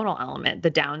the hormonal element, the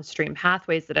downstream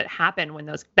pathways that happen when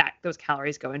those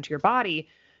calories go into your body.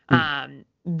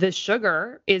 The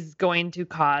sugar is going to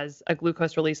cause a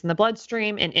glucose release in the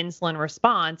bloodstream and insulin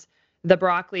response. The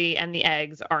broccoli and the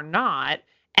eggs are not.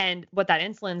 And what that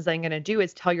insulin is then going to do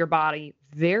is tell your body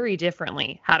very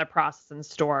differently how to process and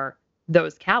store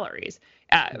those calories.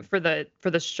 For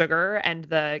the sugar and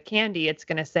the candy, it's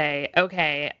going to say,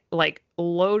 okay, like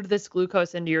load this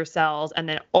glucose into your cells, and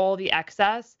then all the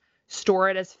excess, store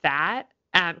it as fat,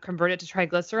 convert it to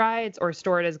triglycerides, or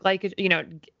store it as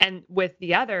glycogen, and with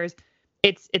the others,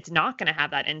 it's not going to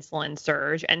have that insulin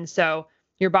surge. And so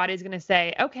your body's going to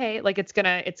say, okay, like it's going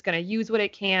to use what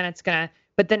it can.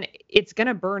 But then it's going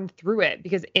to burn through it,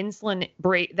 because insulin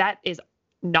that is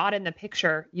not in the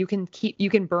picture. You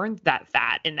can burn that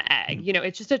fat in the egg.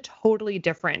 It's just a totally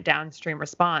different downstream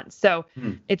response. So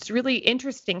it's really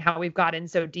interesting how we've gotten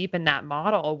so deep in that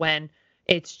model when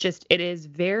it's a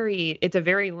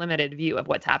very limited view of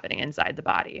what's happening inside the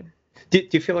body. Do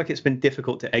you feel like it's been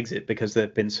difficult to exit because there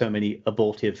have been so many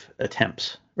abortive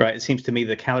attempts, right? It seems to me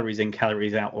the calories in,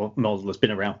 calories out model has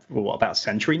been around for about a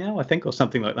century now, I think, or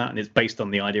something like that. And it's based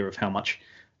on the idea of how much,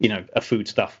 a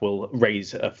foodstuff will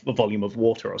raise a volume of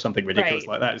water or something ridiculous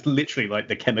like that. It's literally like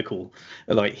the chemical,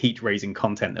 like heat raising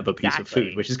content of a piece of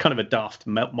food, which is kind of a daft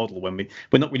model when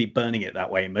we're not really burning it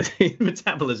that way in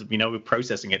metabolism. We're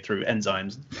processing it through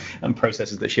enzymes and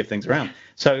processes that shift things around.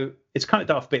 So it's kind of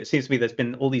daft, but it seems to me there's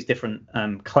been all these different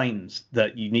claims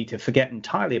that you need to forget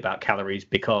entirely about calories,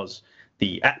 because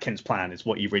the Atkins plan is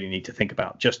what you really need to think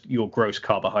about. Just your gross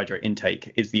carbohydrate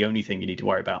intake is the only thing you need to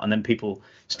worry about. And then people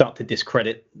start to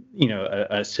discredit,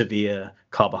 a severe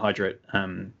carbohydrate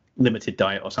limited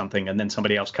diet or something. And then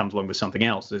somebody else comes along with something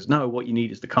else. There's no, what you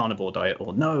need is the carnivore diet,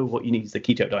 or no, what you need is the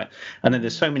keto diet. And then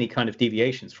there's so many kind of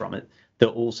deviations from it that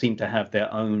all seem to have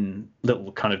their own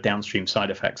little kind of downstream side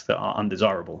effects that are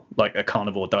undesirable. Like a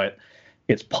carnivore diet,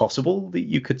 it's possible that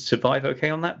you could survive okay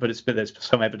on that, but there's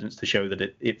some evidence to show that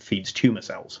it feeds tumor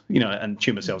cells, and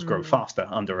tumor cells grow faster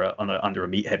under a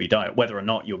meat heavy diet. Whether or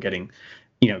not you're getting,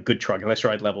 good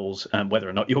triglyceride levels, and whether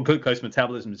or not your glucose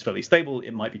metabolism is fairly stable,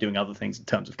 it might be doing other things in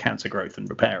terms of cancer growth and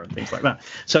repair and things like that.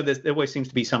 So there always seems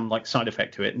to be some like side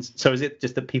effect to it. And so is it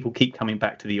just that people keep coming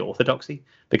back to the orthodoxy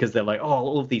because they're like, oh,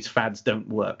 all of these fads don't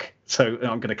work, so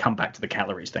I'm going to come back to the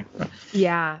calories thing?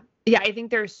 Yeah, I think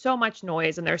there's so much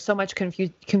noise and there's so much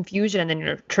confusion in the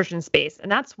nutrition space.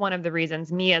 And that's one of the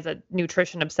reasons, me as a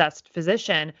nutrition obsessed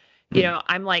physician,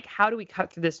 I'm like, how do we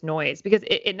cut through this noise? Because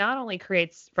it not only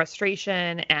creates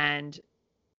frustration and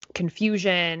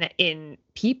confusion in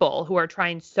people who are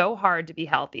trying so hard to be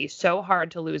healthy, so hard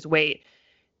to lose weight,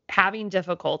 having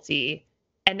difficulty.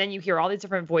 And then you hear all these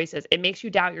different voices. It makes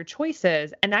you doubt your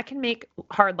choices. And that can make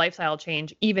hard lifestyle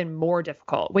change even more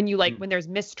difficult when when there's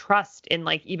mistrust in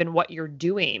even what you're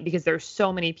doing, because there's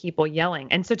so many people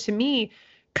yelling. And so to me,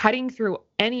 cutting through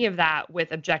any of that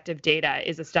with objective data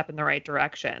is a step in the right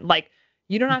direction.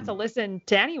 You don't have to listen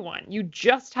to anyone. You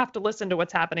just have to listen to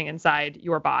what's happening inside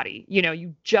your body.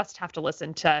 You just have to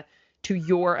listen to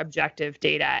your objective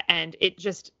data. And it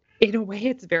just, in a way,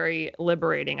 it's very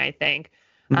liberating, I think.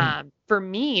 For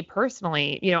me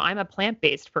personally, I'm a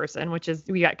plant-based person, which is,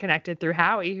 we got connected through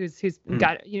Howie, who's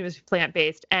got, is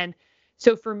plant-based. And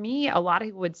so for me, a lot of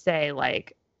people would say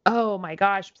oh my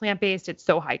gosh, plant-based, it's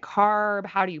so high carb.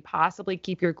 How do you possibly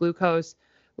keep your glucose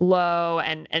low?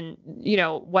 And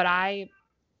what I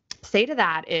say to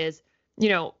that is,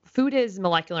 food is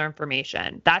molecular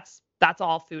information. That's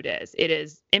all food is. It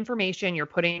is information you're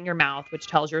putting in your mouth, which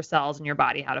tells your cells in your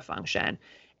body how to function.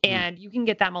 And you can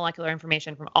get that molecular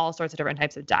information from all sorts of different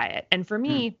types of diet. And for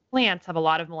me, plants have a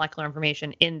lot of molecular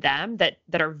information in them that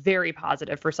are very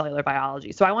positive for cellular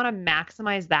biology. So I want to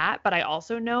maximize that, but I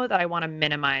also know that I want to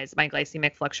minimize my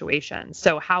glycemic fluctuations.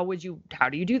 So how do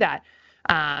you do that?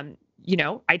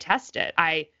 I test it.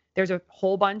 There's a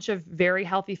whole bunch of very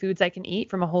healthy foods I can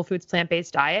eat from a whole foods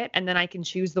plant-based diet. And then I can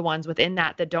choose the ones within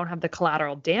that don't have the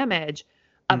collateral damage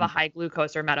of a high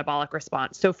glucose or metabolic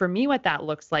response. So for me, what that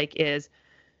looks like is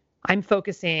I'm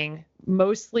focusing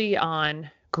mostly on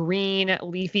green,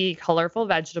 leafy, colorful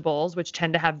vegetables, which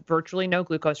tend to have virtually no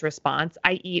glucose response.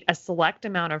 I eat a select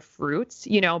amount of fruits,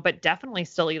 but definitely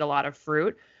still eat a lot of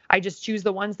fruit. I just choose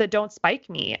the ones that don't spike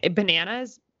me.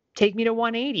 Bananas, take me to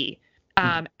 180.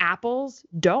 Apples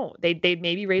don't. They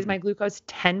maybe raise my glucose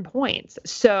 10 points.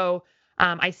 So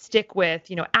I stick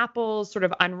with, apples, sort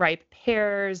of unripe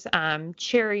pears,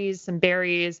 cherries, some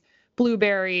berries,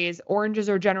 blueberries. Oranges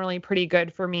are generally pretty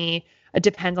good for me. It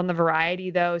depends on the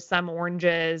variety, though. Some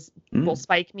oranges will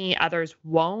spike me, others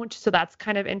won't. So that's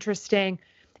kind of interesting.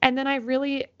 And then I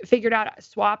really figured out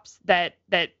swaps that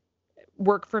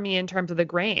work for me in terms of the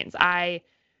grains.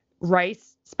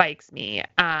 Rice spikes me.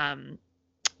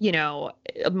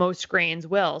 Most grains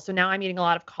will. So now I'm eating a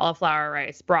lot of cauliflower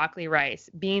rice, broccoli rice.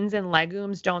 Beans and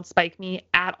legumes don't spike me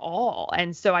at all.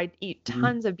 And so I eat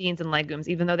tons of beans and legumes,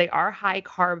 even though they are high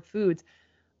carb foods.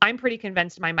 I'm pretty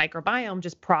convinced my microbiome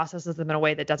just processes them in a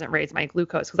way that doesn't raise my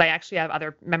glucose, because I actually have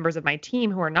other members of my team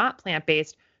who are not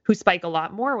plant-based who spike a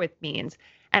lot more with beans.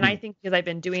 And I think because I've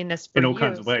been doing this for in all years,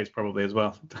 kinds of ways, probably as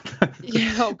well.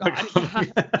 Yeah, oh God, yeah.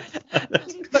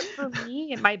 But for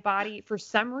me, my body, for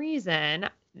some reason,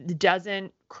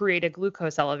 doesn't create a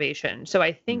glucose elevation. So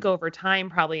I think over time,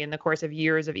 probably in the course of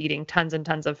years of eating tons and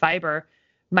tons of fiber,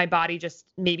 my body just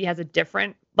maybe has a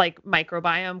different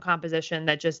microbiome composition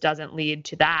that just doesn't lead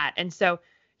to that. And so,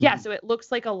 so it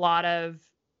looks like a lot of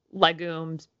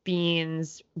legumes,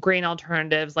 beans, grain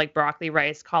alternatives like broccoli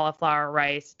rice, cauliflower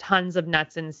rice, tons of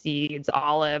nuts and seeds,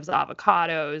 olives,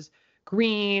 avocados,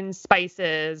 greens,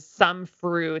 spices, some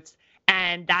fruits.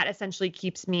 And that essentially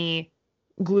keeps me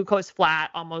glucose flat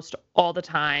almost all the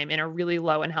time in a really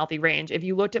low and healthy range. If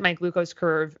you looked at my glucose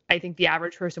curve, I think the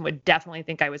average person would definitely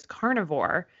think I was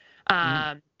carnivore.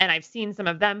 And I've seen some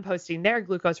of them posting their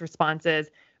glucose responses.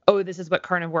 Oh, this is what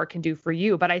carnivore can do for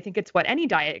you. But I think it's what any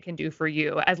diet can do for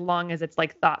you, as long as it's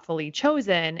thoughtfully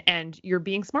chosen and you're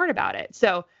being smart about it.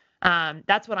 So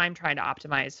that's what I'm trying to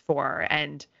optimize for.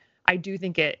 And I do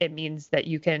think it means that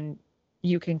you can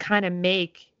kind of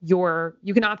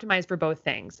you can optimize for both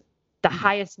things. The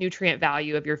highest nutrient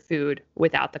value of your food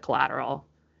without the collateral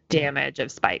damage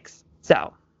of spikes.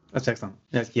 So that's excellent.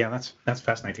 That's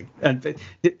fascinating. And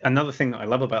another thing that I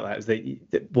love about that is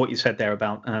that what you said there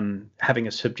about having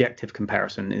a subjective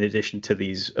comparison in addition to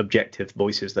these objective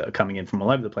voices that are coming in from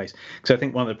all over the place. Because I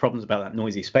think one of the problems about that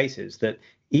noisy space is that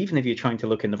even if you're trying to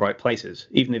look in the right places,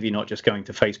 even if you're not just going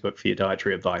to Facebook for your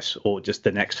dietary advice or just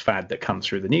the next fad that comes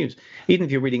through the news, even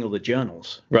if you're reading all the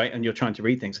journals, right, and you're trying to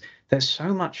read things, there's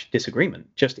so much disagreement,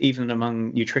 just even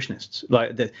among nutritionists.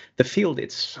 Like the field,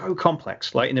 it's so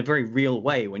complex, in a very real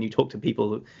way. When you talk to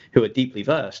people who are deeply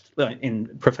versed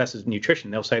in professors of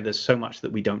nutrition, they'll say there's so much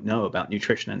that we don't know about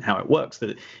nutrition and how it works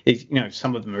that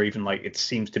some of them are even it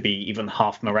seems to be even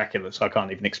half miraculous. I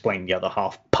can't even explain the other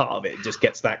half part of it. It just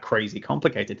gets that crazy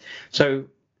complicated. So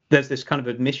there's this kind of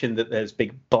admission that there's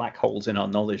big black holes in our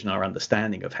knowledge and our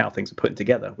understanding of how things are put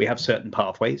together. We have certain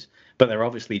pathways, but there are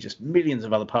obviously just millions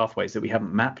of other pathways that we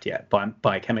haven't mapped yet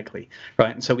biochemically,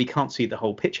 right? And so we can't see the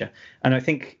whole picture. And I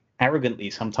think arrogantly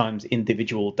sometimes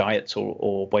individual diets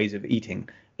or ways of eating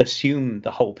assume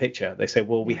the whole picture. They say,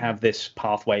 well, we have this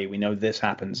pathway, we know this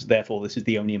happens, therefore this is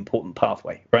the only important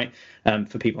pathway, right?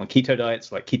 For people on keto diets,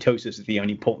 ketosis is the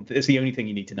only important, it's the only thing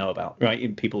you need to know about, right?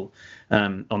 In people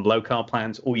on low carb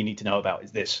plans, all you need to know about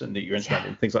is this and that you're insulin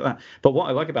and things like that. But what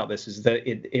I like about this is that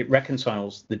it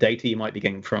reconciles the data you might be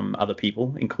getting from other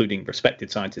people, including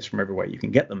respected scientists from everywhere you can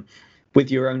get them, with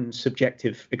your own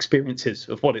subjective experiences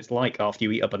of what it's like after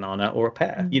you eat a banana or a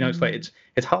pear.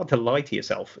 It's hard to lie to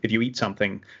yourself if you eat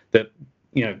something that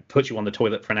puts you on the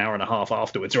toilet for an hour and a half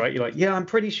afterwards, right? You're like, yeah, I'm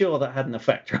pretty sure that had an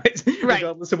effect, right?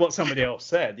 Regardless of what somebody else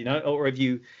said, or if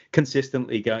you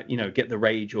consistently get the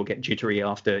rage or get jittery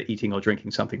after eating or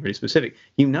drinking something really specific,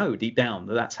 deep down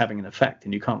that that's having an effect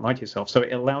and you can't lie to yourself. So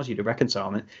it allows you to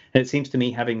reconcile it. And it seems to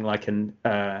me having you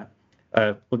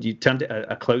termed it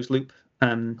a closed loop.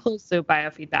 Closed loop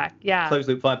biofeedback, yeah. Closed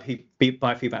loop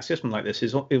biofeedback system like this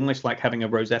is almost like having a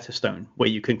Rosetta Stone, where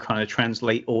you can kind of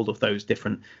translate all of those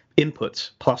different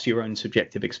inputs plus your own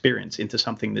subjective experience into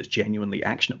something that's genuinely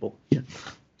actionable. Yeah.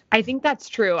 I think that's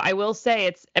true. I will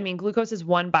say glucose is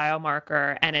one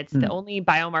biomarker, and it's the only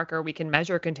biomarker we can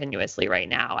measure continuously right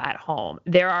now at home.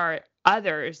 There are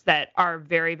others that are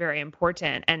very, very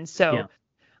important. And so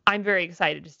I'm very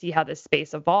excited to see how this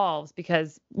space evolves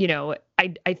because,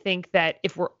 I think that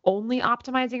if we're only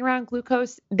optimizing around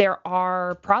glucose, there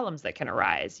are problems that can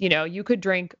arise. You could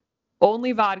drink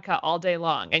only vodka all day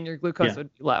long and your glucose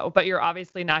would be low, but you're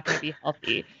obviously not going to be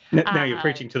healthy. Now you're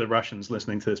preaching to the Russians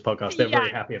listening to this podcast. They're very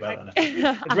happy about that.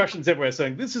 There's Russians everywhere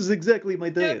saying, this is exactly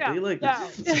my diet. Do you like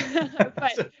this?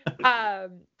 But,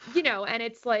 and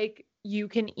it's I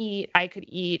could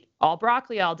eat all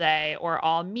broccoli all day or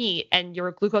all meat and your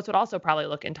glucose would also probably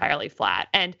look entirely flat.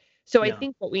 And so I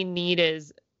think what we need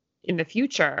is in the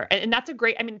future. And that's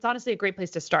it's honestly a great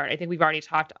place to start. I think we've already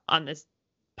talked on this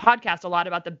podcast a lot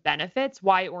about the benefits,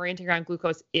 why orienting around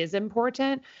glucose is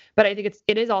important. But I think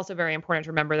it is also very important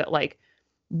to remember that like,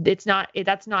 that's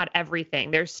not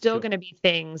everything. There's still going to be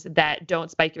things that don't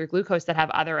spike your glucose that have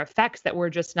other effects that we're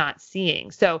just not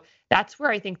seeing. So that's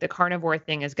where I think the carnivore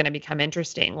thing is going to become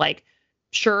interesting. Like,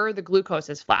 sure, the glucose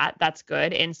is flat. That's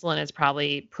good. Insulin is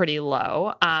probably pretty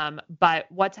low. But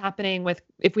what's happening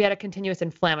if we had a continuous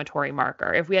inflammatory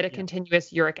marker, if we had a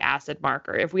continuous uric acid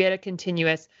marker, if we had a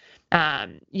continuous,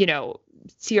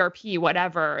 CRP,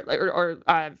 whatever, or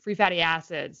free fatty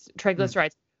acids,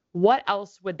 triglycerides, what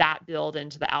else would that build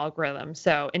into the algorithm?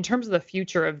 So in terms of the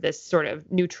future of this sort of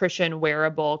nutrition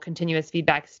wearable continuous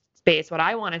feedback space, what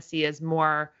I want to see is a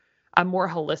more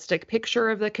holistic picture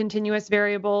of the continuous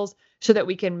variables so that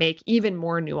we can make even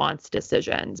more nuanced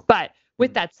decisions. But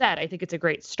with that said, I think it's a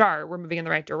great start. We're moving in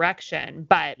the right direction,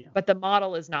 but the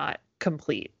model is not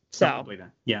complete. So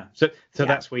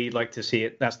that's where you'd like to see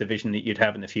it. That's the vision that you'd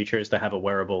have in the future, is to have a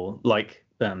wearable like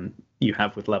you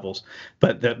have with Levels,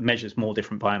 but that measures more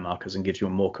different biomarkers and gives you a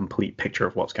more complete picture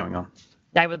of what's going on.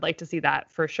 I would like to see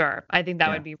that for sure. I think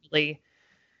that would be really,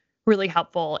 really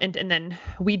helpful. And then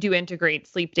we do integrate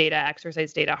sleep data,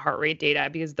 exercise data, heart rate data,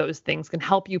 because those things can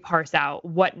help you parse out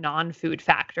what non-food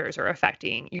factors are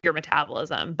affecting your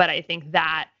metabolism. But I think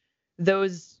that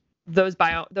those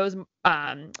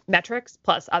metrics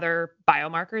plus other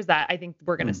biomarkers, that I think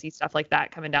we're going to see stuff like that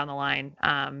coming down the line.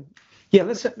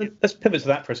 Let's pivot to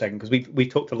that for a second, because we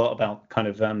talked a lot about kind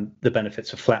of the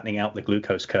benefits of flattening out the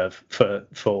glucose curve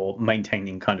for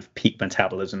maintaining kind of peak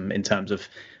metabolism in terms of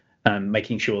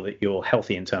making sure that you're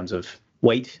healthy in terms of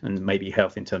weight and maybe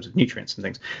health in terms of nutrients and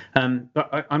things.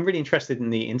 But I'm really interested in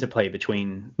the interplay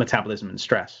between metabolism and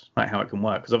stress, like how it can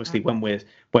work. Because obviously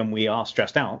when we are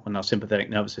stressed out, when our sympathetic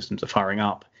nervous systems are firing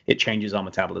up, it changes our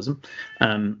metabolism.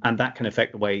 And that can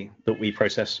affect the way that we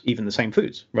process even the same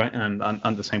foods, right? And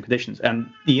under the same conditions. And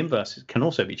the inverse can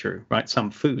also be true, right? Some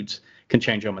foods can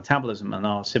change our metabolism, and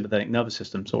our sympathetic nervous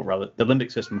systems, or rather the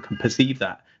limbic system, can perceive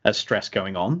that as stress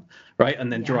going on, right?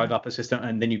 And then drive up a system,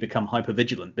 and then you become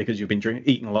hypervigilant because you've been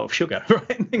eating a lot of sugar,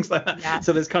 right? And things like that. Yeah.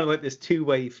 So there's kind of like this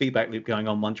two-way feedback loop going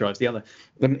on. One drives the other.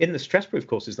 In the stress proof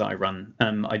courses that I run,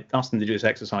 I asked them to do this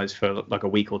exercise for like a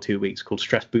week or 2 weeks called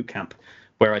Stress Boot Camp,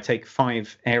 where I take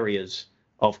 5 areas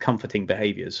of comforting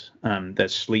behaviors.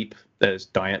 There's sleep, there's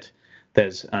diet,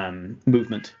 there's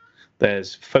movement,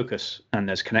 there's focus, and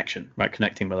there's connection, right?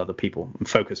 Connecting with other people. And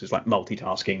focus is like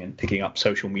multitasking and picking up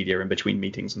social media in between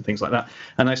meetings and things like that.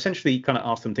 And I essentially kind of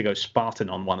asked them to go Spartan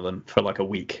on one of them for like a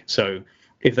week. So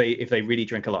if they really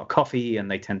drink a lot of coffee and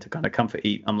they tend to kind of comfort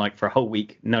eat, I'm like, for a whole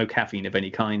week, no caffeine of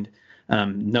any kind,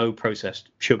 no processed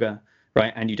sugar,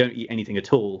 right? And you don't eat anything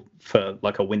at all for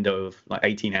like a window of like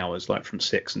 18 hours, like from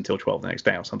 6 until 12 the next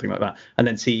day or something like that. And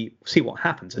then see what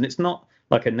happens. And it's not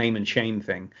like a name and shame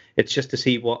thing. It's just to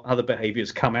see what other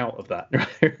behaviors come out of that.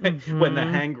 Right? Mm-hmm. When they're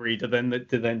hangry, do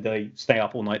then they stay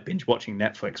up all night binge watching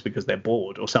Netflix because they're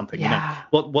bored or something. Yeah.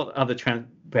 What other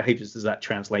behaviors does that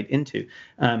translate into?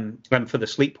 And for the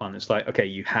sleep one, it's like, okay,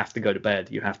 you have to go to bed.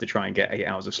 You have to try and get 8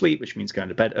 hours of sleep, which means going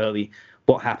to bed early.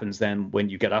 What happens then when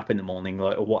you get up in the morning,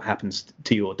 or what happens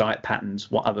to your diet patterns?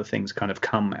 What other things kind of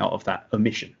come out of that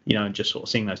omission? And just sort of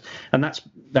seeing those. And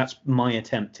that's my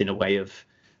attempt in a way of,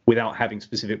 without having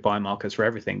specific biomarkers for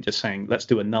everything, just saying, let's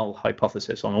do a null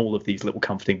hypothesis on all of these little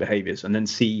comforting behaviors and then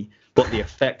see what the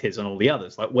effect is on all the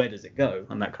others, like where does it go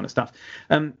and that kind of stuff.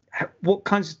 What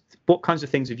kinds of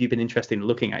things have you been interested in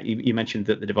looking at? You mentioned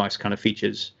that the device kind of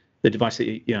features,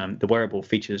 the wearable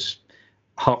features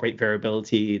heart rate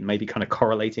variability, and maybe kind of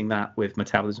correlating that with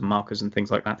metabolism markers and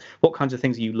things like that. What kinds of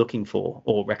things are you looking for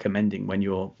or recommending when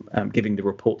you're giving the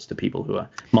reports to people who are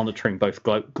monitoring both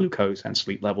glucose and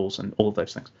sleep levels and all of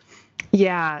those things?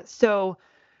 Yeah. So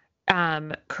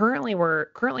currently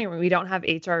we don't have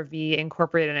HRV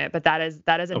incorporated in it, but that is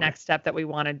a next step that we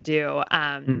want to do.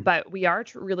 But we are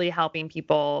really helping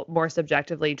people more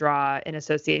subjectively draw an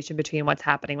association between what's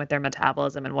happening with their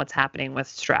metabolism and what's happening with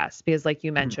stress, because like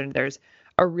you mentioned, there's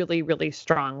a really, really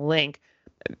strong link.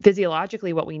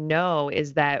 Physiologically, what we know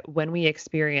is that when we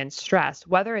experience stress,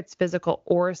 whether it's physical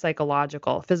or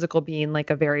psychological, physical being like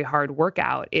a very hard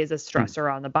workout is a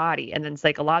stressor on the body. And then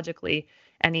psychologically,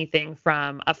 anything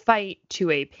from a fight to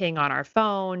a ping on our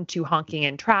phone to honking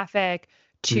in traffic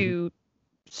to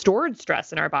stored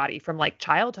stress in our body from like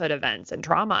childhood events and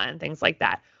trauma and things like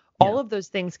that. All of those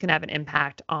things can have an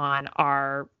impact on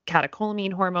our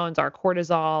catecholamine hormones, our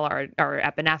cortisol, our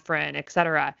epinephrine, et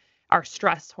cetera, our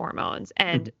stress hormones.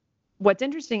 And what's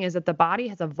interesting is that the body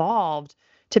has evolved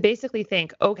to basically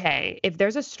think, okay, if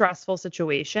there's a stressful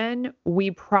situation,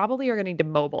 we probably are going to need to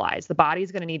mobilize. The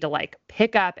body's going to need to like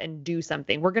pick up and do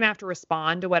something. We're going to have to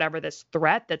respond to whatever this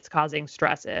threat that's causing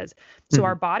stress is. So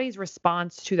our body's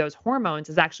response to those hormones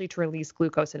is actually to release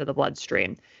glucose into the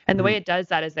bloodstream. And the way it does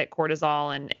that is that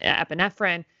cortisol and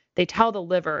epinephrine, they tell the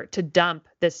liver to dump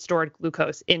this stored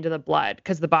glucose into the blood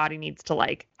because the body needs to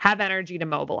like have energy to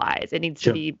mobilize. It needs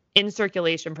to be in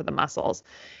circulation for the muscles.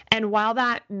 And while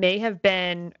that may have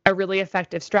been a really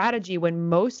effective strategy when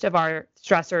most of our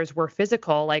stressors were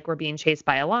physical, like we're being chased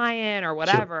by a lion or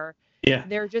whatever,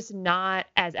 they're just not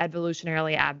as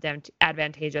evolutionarily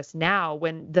advantageous now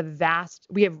when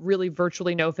we have really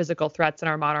virtually no physical threats in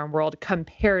our modern world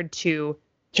compared to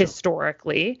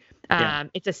historically.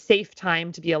 It's a safe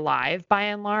time to be alive by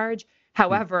and large.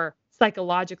 However,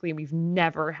 psychologically, we've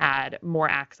never had more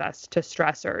access to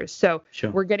stressors. So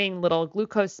we're getting little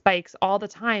glucose spikes all the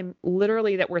time,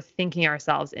 literally that we're thinking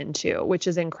ourselves into, which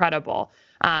is incredible.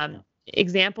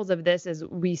 Examples of this is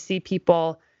we see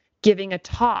people giving a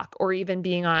talk or even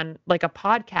being on like a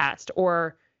podcast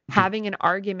or having an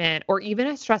argument or even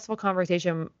a stressful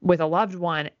conversation with a loved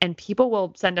one, and people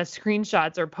will send us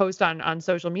screenshots or post on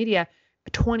social media,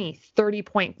 20, 30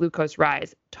 point glucose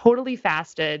rise, totally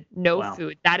fasted, no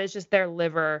food. That is just their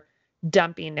liver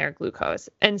dumping their glucose.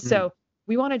 And so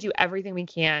we want to do everything we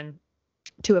can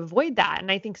to avoid that.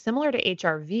 And I think similar to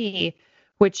HRV,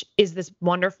 which is this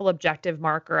wonderful objective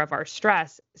marker of our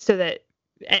stress, so that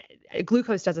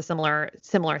glucose does a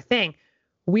similar thing.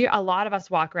 A lot of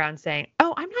us walk around saying,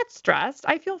 "Oh, I'm not stressed.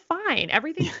 I feel fine.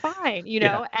 Everything's fine," you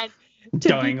know, and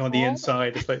dying on the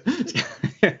inside.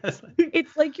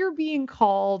 It's like you're being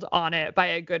called on it by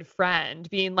a good friend,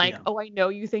 being like, "Oh, I know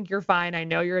you think you're fine. I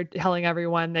know you're telling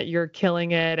everyone that you're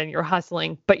killing it and you're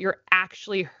hustling, but you're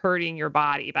actually hurting your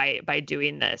body by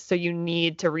doing this. So you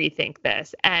need to rethink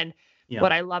this." And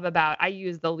what I love about, I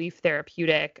use the Leaf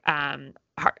Therapeutic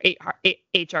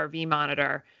HRV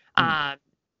monitor.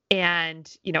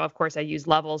 And, you know, of course, I use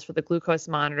levels for the glucose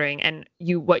monitoring. And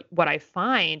what I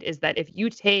find is that if you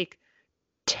take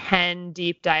 10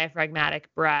 deep diaphragmatic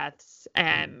breaths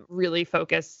and really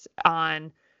focus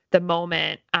on the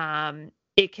moment,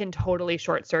 it can totally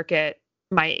short circuit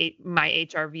my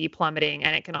HRV plummeting,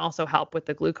 and it can also help with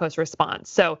the glucose response.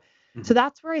 So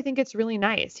that's where I think it's really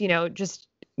nice, you know, just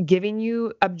giving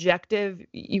you objective.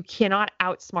 You cannot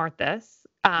outsmart this.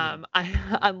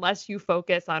 Unless you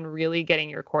focus on really getting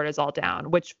your cortisol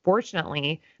down, which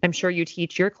fortunately, I'm sure you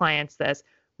teach your clients this,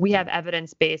 we have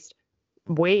evidence-based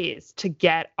ways to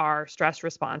get our stress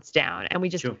response down. And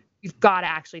you've got to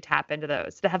actually tap into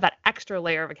those. To have that extra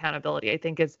layer of accountability, I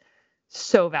think is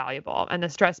so valuable. And the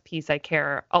stress piece I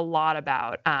care a lot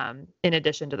about, in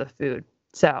addition to the food.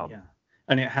 So.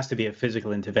 And it has to be a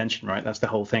physical intervention, right? That's the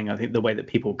whole thing. I think the way that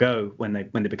people go when they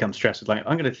become stressed is like,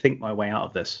 I'm going to think my way out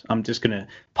of this. I'm just going to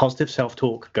positive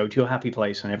self-talk, go to your happy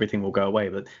place, and everything will go away.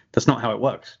 But that's not how it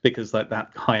works, because like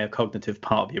that higher cognitive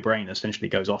part of your brain essentially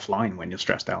goes offline when you're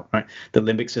stressed out, right? The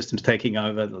limbic system's taking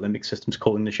over. The limbic system's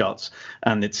calling the shots,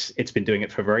 and it's been doing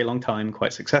it for a very long time,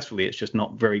 quite successfully. It's just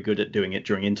not very good at doing it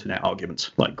during internet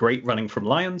arguments. Like great running from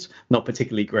lions, not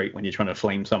particularly great when you're trying to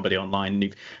flame somebody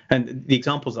online. And the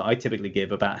examples that I typically give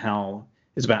about how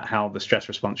the stress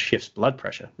response shifts blood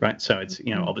pressure, right? So it's,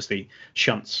 you know, obviously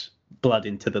shunts blood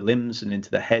into the limbs and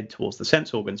into the head towards the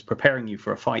sense organs, preparing you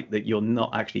for a fight that you're not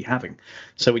actually having.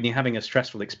 So when you're having a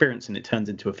stressful experience and it turns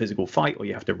into a physical fight, or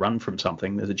you have to run from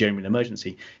something, there's a genuine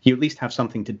emergency, you at least have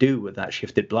something to do with that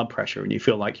shifted blood pressure, and you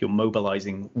feel like you're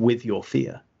mobilizing with your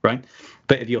fear, right?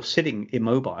 But if you're sitting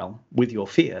immobile with your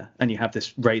fear and you have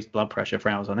this raised blood pressure for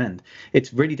hours on end,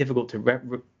 it's really difficult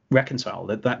to reconcile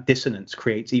that dissonance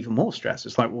creates even more stress.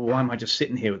 It's like, well, why am I just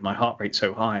sitting here with my heart rate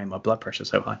so high and my blood pressure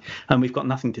so high? And we've got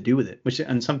nothing to do with it.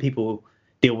 And some people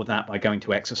deal with that by going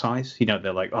to exercise. You know,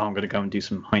 they're like, oh, I'm going to go and do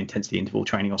some high intensity interval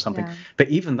training or something. But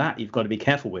even that you've got to be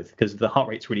careful with, because the heart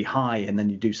rate's really high and then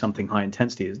you do something high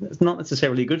intensity, it's not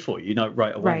necessarily good for you, you know,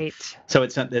 right away. Right. So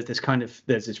there's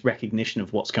this recognition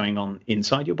of what's going on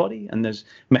inside your body, and there's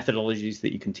methodologies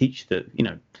that you can teach that, you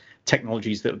know,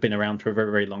 technologies that have been around for a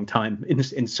very, very long time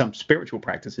in some spiritual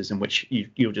practices, in which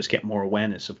you'll just get more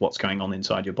awareness of what's going on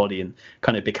inside your body and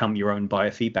kind of become your own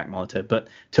biofeedback monitor. But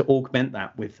to augment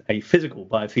that with a physical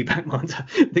biofeedback monitor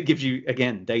that gives you,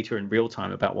 again, data in real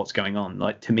time about what's going on,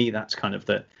 like, to me, that's kind of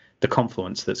the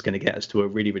confluence that's going to get us to a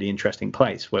really, really interesting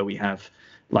place where we have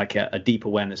like a deep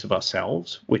awareness of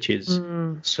ourselves, which is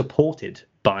supported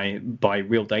by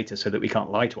real data, so that we can't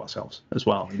lie to ourselves as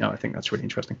well. You know, I think that's really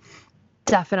interesting.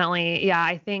 Definitely. Yeah.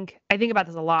 I think about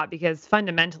this a lot, because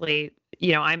fundamentally,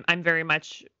 you know, I'm very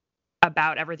much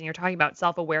about everything you're talking about,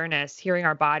 self-awareness, hearing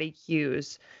our body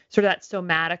cues, sort of that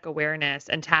somatic awareness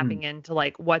and tapping into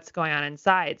like what's going on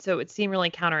inside. So it seemed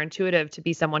really counterintuitive to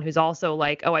be someone who's also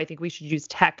like, oh, I think we should use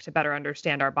tech to better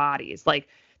understand our bodies. Like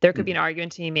there could be an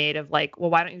argument to be made of like, well,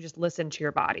 why don't you just listen to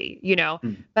your body, you know?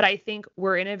 But I think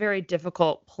we're in a very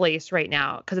difficult place right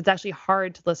now because it's actually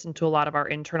hard to listen to a lot of our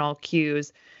internal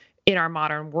cues in our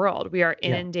modern world. We are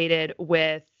inundated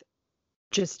with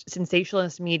just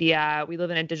sensationalist media. We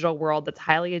live in a digital world that's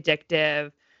highly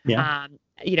addictive.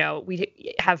 You know,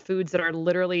 we have foods that are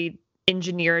literally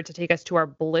engineered to take us to our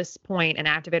bliss point and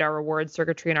activate our reward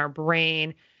circuitry in our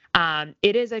brain.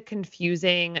 It is a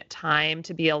confusing time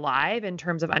to be alive in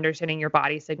terms of understanding your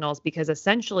body signals, because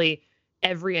essentially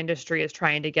every industry is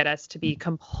trying to get us to be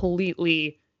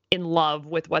completely in love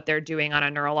with what they're doing on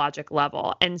a neurologic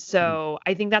level. And so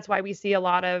I think that's why we see a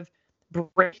lot of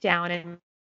breakdown in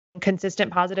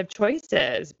consistent positive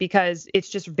choices, because it's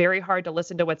just very hard to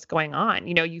listen to what's going on.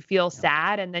 You know, you feel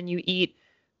sad and then you eat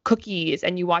cookies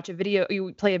and you watch a video,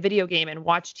 you play a video game and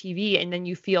watch TV, and then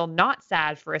you feel not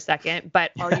sad for a second,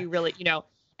 but are you really, you know?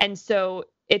 And so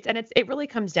it really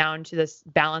comes down to this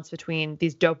balance between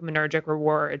these dopaminergic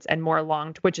rewards and more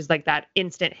which is like that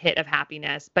instant hit of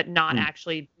happiness, but not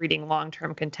actually breeding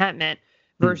long-term contentment,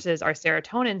 versus our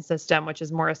serotonin system, which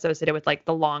is more associated with like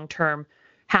the long-term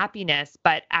happiness,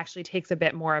 but actually takes a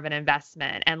bit more of an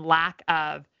investment and lack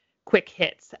of quick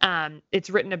hits. It's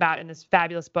written about in this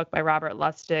fabulous book by Robert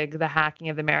Lustig, The Hacking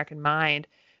of the American Mind.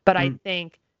 But I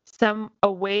think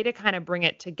a way to kind of bring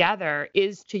it together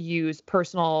is to use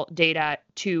personal data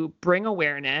to bring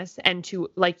awareness and to,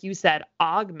 like you said,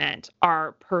 augment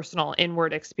our personal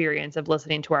inward experience of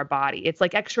listening to our body. It's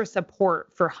like extra support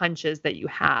for hunches that you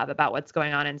have about what's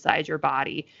going on inside your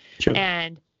body. Sure.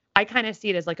 And I kind of see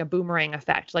it as like a boomerang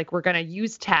effect. Like we're going to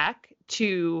use tech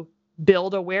to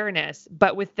build awareness,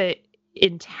 but with the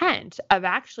intent of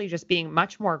actually just being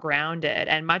much more grounded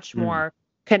and much more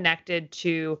connected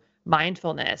to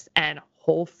mindfulness and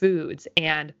whole foods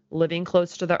and living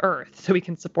close to the earth so we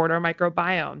can support our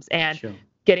microbiomes and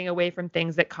getting away from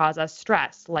things that cause us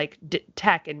stress, like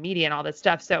tech and media and all this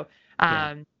stuff. So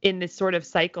in this sort of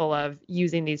cycle of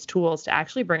using these tools to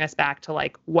actually bring us back to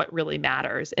like what really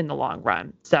matters in the long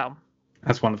run. So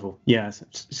that's wonderful. Yeah,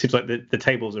 it seems like the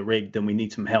tables are rigged, and we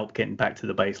need some help getting back to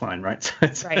the baseline, right?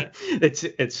 So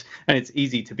it's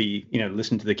easy to be, you know,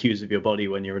 listen to the cues of your body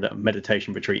when you're at a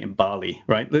meditation retreat in Bali,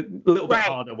 right? A little bit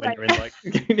harder when you're in like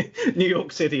New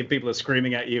York City and people are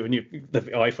screaming at you, and the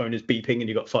iPhone is beeping, and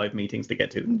you've got 5 meetings to get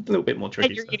to. A little bit more tricky.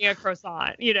 And you're eating a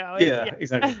croissant, you know? Yeah,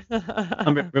 exactly.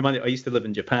 I'm reminded. I used to live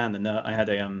in Japan, and I had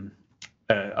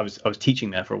I was teaching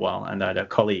there for a while, and I had a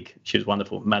colleague. She was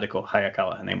wonderful, Madako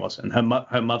Hayakawa, her name was, and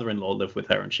her mother-in-law lived with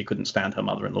her, and she couldn't stand her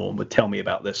mother-in-law and would tell me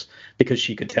about this because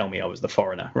she could tell me I was the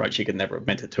foreigner, right? She could never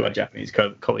admit it to her Japanese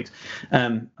colleagues.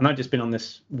 And I've just been on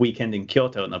this weekend in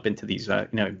Kyoto, and I've been to these,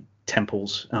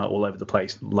 temples all over the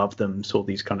place. Loved them. Saw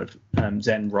these kind of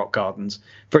Zen rock gardens,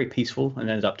 very peaceful, and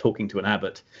ended up talking to an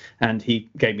abbot, and he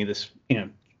gave me this,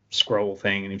 scroll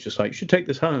thing, and he was just like, "You should take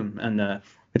this home," and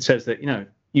it says that,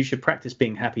 you should practice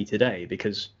being happy today,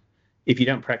 because if you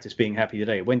don't practice being happy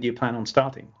today, when do you plan on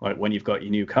starting? Like when you've got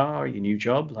your new car, your new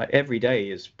job, like every day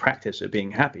is practice of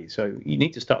being happy. So you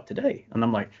need to start today. And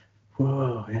I'm like,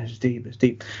 whoa, yeah, it's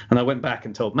deep. And I went back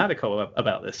and told Madako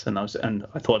about this, and I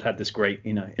thought I had this great,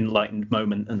 enlightened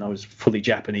moment, and I was fully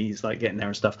Japanese, like getting there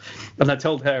and stuff. And I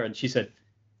told her, and she said,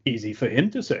 easy for him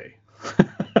to say.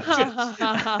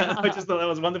 I just thought that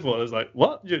was wonderful. I was like,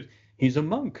 what? He's a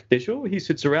monk, Disho. He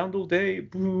sits around all day,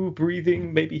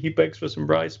 breathing. Maybe he begs for some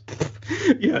rice.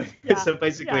 So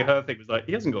basically, her thing was like,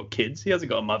 he hasn't got kids. He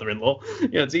hasn't got a mother-in-law.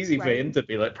 It's easy for him to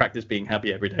be like, practice being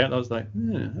happy every day. And I was like,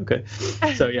 okay.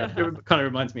 So it kind of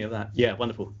reminds me of that. Yeah,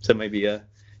 wonderful. So maybe,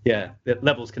 the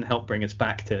levels can help bring us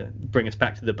back to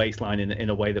the baseline in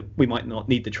a way that we might not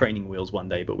need the training wheels one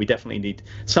day, but we definitely need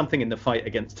something in the fight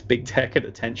against big tech and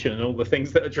attention and all the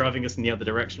things that are driving us in the other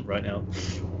direction right now.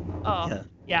 Oh,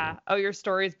 yeah. Oh, your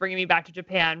story is bringing me back to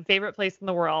Japan. Favorite place in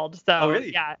the world. So, oh,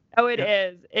 really? Yeah. Oh, it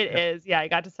is. It is. Yeah. I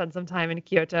got to spend some time in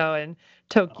Kyoto and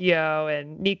Tokyo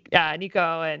and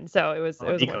Nikko. And so it was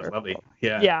Nikko's lovely.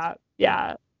 Yeah.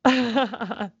 Yeah.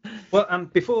 Well,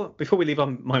 before we leave,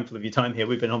 I'm mindful of your time here.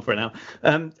 We've been on for an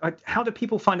hour. How do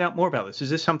people find out more about this?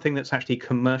 Is this something that's actually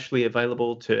commercially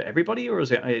available to everybody, or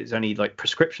is it only like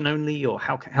prescription only, or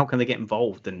how can they get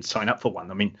involved and sign up for one?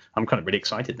 I mean, I'm kind of really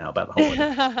excited now about the whole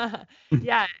thing.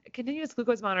 Yeah, continuous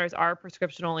glucose monitors are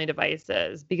prescription only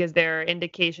devices because their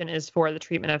indication is for the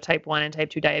treatment of type 1 and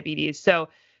type 2 diabetes. So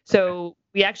So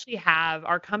we actually have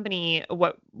our company,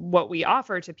 what we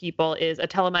offer to people is a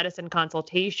telemedicine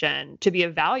consultation to be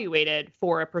evaluated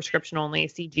for a prescription-only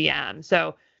CGM.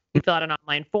 So you fill out an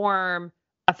online form,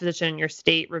 a physician in your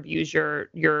state reviews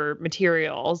your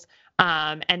materials.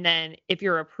 And then if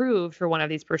you're approved for one of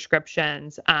these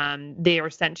prescriptions, they are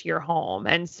sent to your home.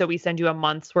 And so we send you a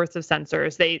month's worth of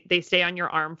sensors. They stay on your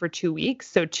arm for 2 weeks.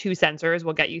 So 2 sensors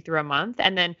will get you through a month.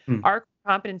 And then our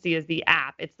competency is the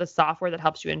app. It's the software that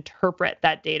helps you interpret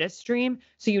that data stream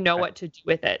so you know what to do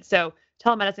with it. So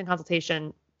telemedicine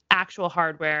consultation, actual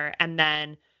hardware, and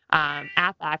then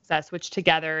app access, which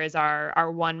together is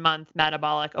our 1 month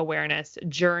metabolic awareness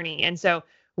journey. And so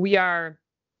we are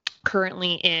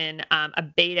currently in a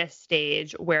beta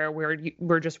stage where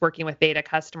we're just working with beta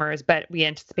customers, but we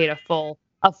anticipate a full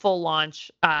launch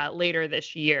later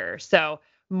this year. So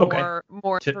more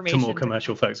information to more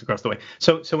commercial folks across the way.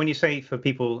 So when you say for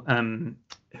people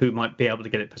who might be able to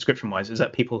get it prescription wise, is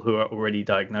that people who are already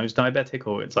diagnosed diabetic,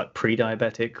 or it's like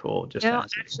pre-diabetic, or just? No,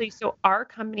 actually, so our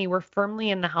company, we're firmly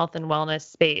in the health and wellness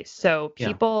space. So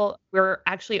we're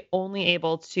actually only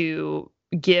able to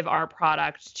give our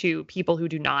product to people who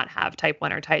do not have type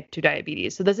 1 or type 2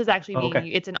 diabetes. So this is actually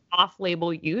it's an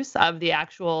off-label use of the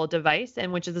actual device,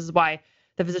 and this is why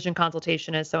the physician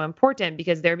consultation is so important,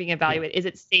 because they're being evaluated. Is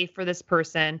it safe for this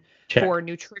person for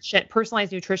nutrition,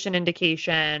 personalized nutrition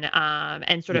indication,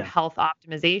 and sort of health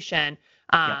optimization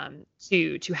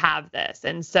to have this?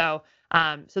 And so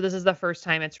this is the first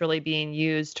time it's really being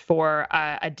used for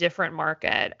a different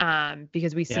market,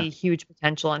 because we see huge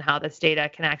potential in how this data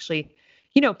can actually,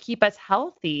 keep us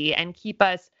healthy and keep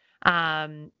us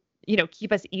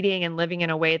eating and living in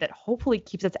a way that hopefully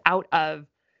keeps us out of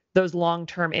those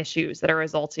long-term issues that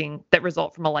result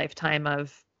from a lifetime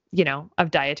of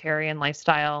dietary and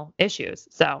lifestyle issues.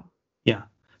 So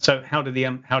So how do the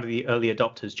early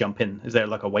adopters jump in? Is there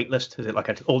like a wait list? Is it like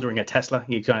ordering a Tesla?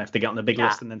 You kind of have to get on the big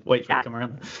list and then wait for it to come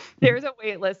around? There's a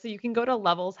wait list. So you can go to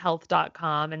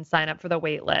levelshealth.com and sign up for the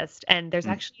wait list. And there's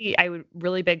actually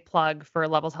really big plug for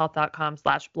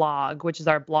levelshealth.com/blog, which is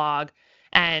our blog.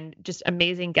 And just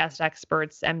amazing guest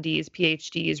experts, MDs,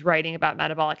 PhDs, writing about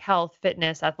metabolic health,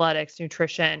 fitness, athletics,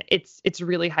 nutrition. It's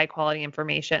really high quality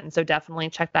information. So definitely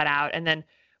check that out. And then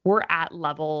we're at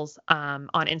Levels on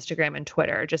Instagram and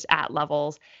Twitter, just at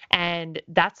Levels. And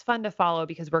that's fun to follow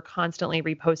because we're constantly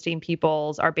reposting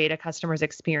our beta customers'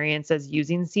 experiences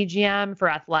using CGM for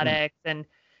athletics and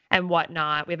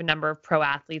whatnot. We have a number of pro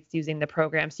athletes using the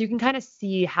program. So you can kind of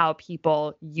see how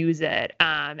people use it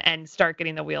and start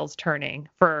getting the wheels turning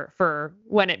for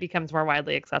when it becomes more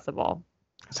widely accessible.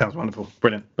 Sounds wonderful.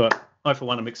 Brilliant. But I, for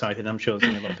one, am excited. I'm sure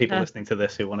there's a lot of people listening to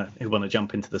this who want to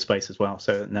jump into the space as well.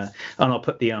 So, and I'll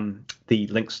put the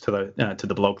links to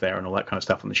the blog there and all that kind of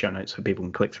stuff on the show notes so people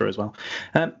can click through as well.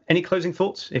 Any closing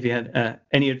thoughts? If you had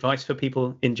any advice for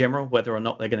people in general, whether or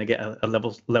not they're going to get a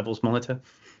levels monitor?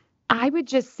 I would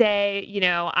just say,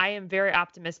 I am very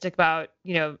optimistic about,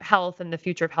 health and the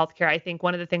future of healthcare. I think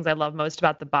one of the things I love most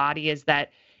about the body is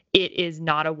that it is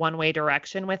not a one-way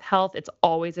direction with health. It's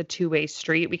always a two-way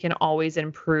street. We can always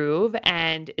improve,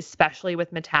 and especially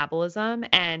with metabolism.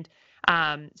 And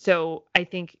so I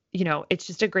think, it's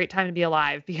just a great time to be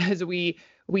alive, because we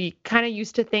kind of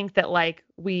used to think that like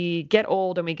we get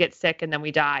old and we get sick and then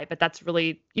we die, but that's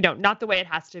really, not the way it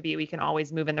has to be. We can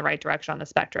always move in the right direction on the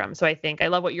spectrum. So I think I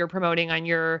love what you're promoting in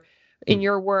your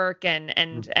work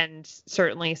and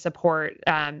certainly support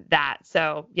that.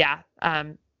 So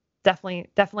definitely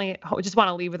just want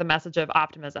to leave with a message of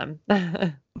optimism.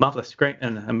 Marvelous. Great.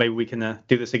 And maybe we can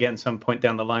do this again some point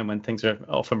down the line when things are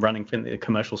off and running in the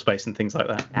commercial space and things like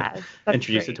that. Yes,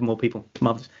 introduce it to more people.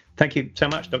 Marvelous. Thank you so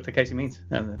much, Dr. Casey Means.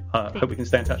 And I hope we can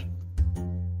stay in touch.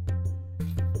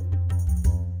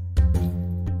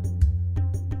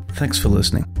 Thanks for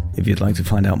listening. If you'd like to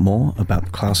find out more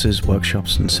about classes,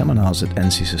 workshops, and seminars at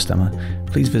NC Systema,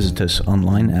 please visit us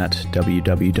online at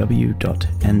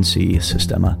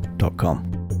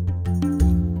www.ncsystema.com.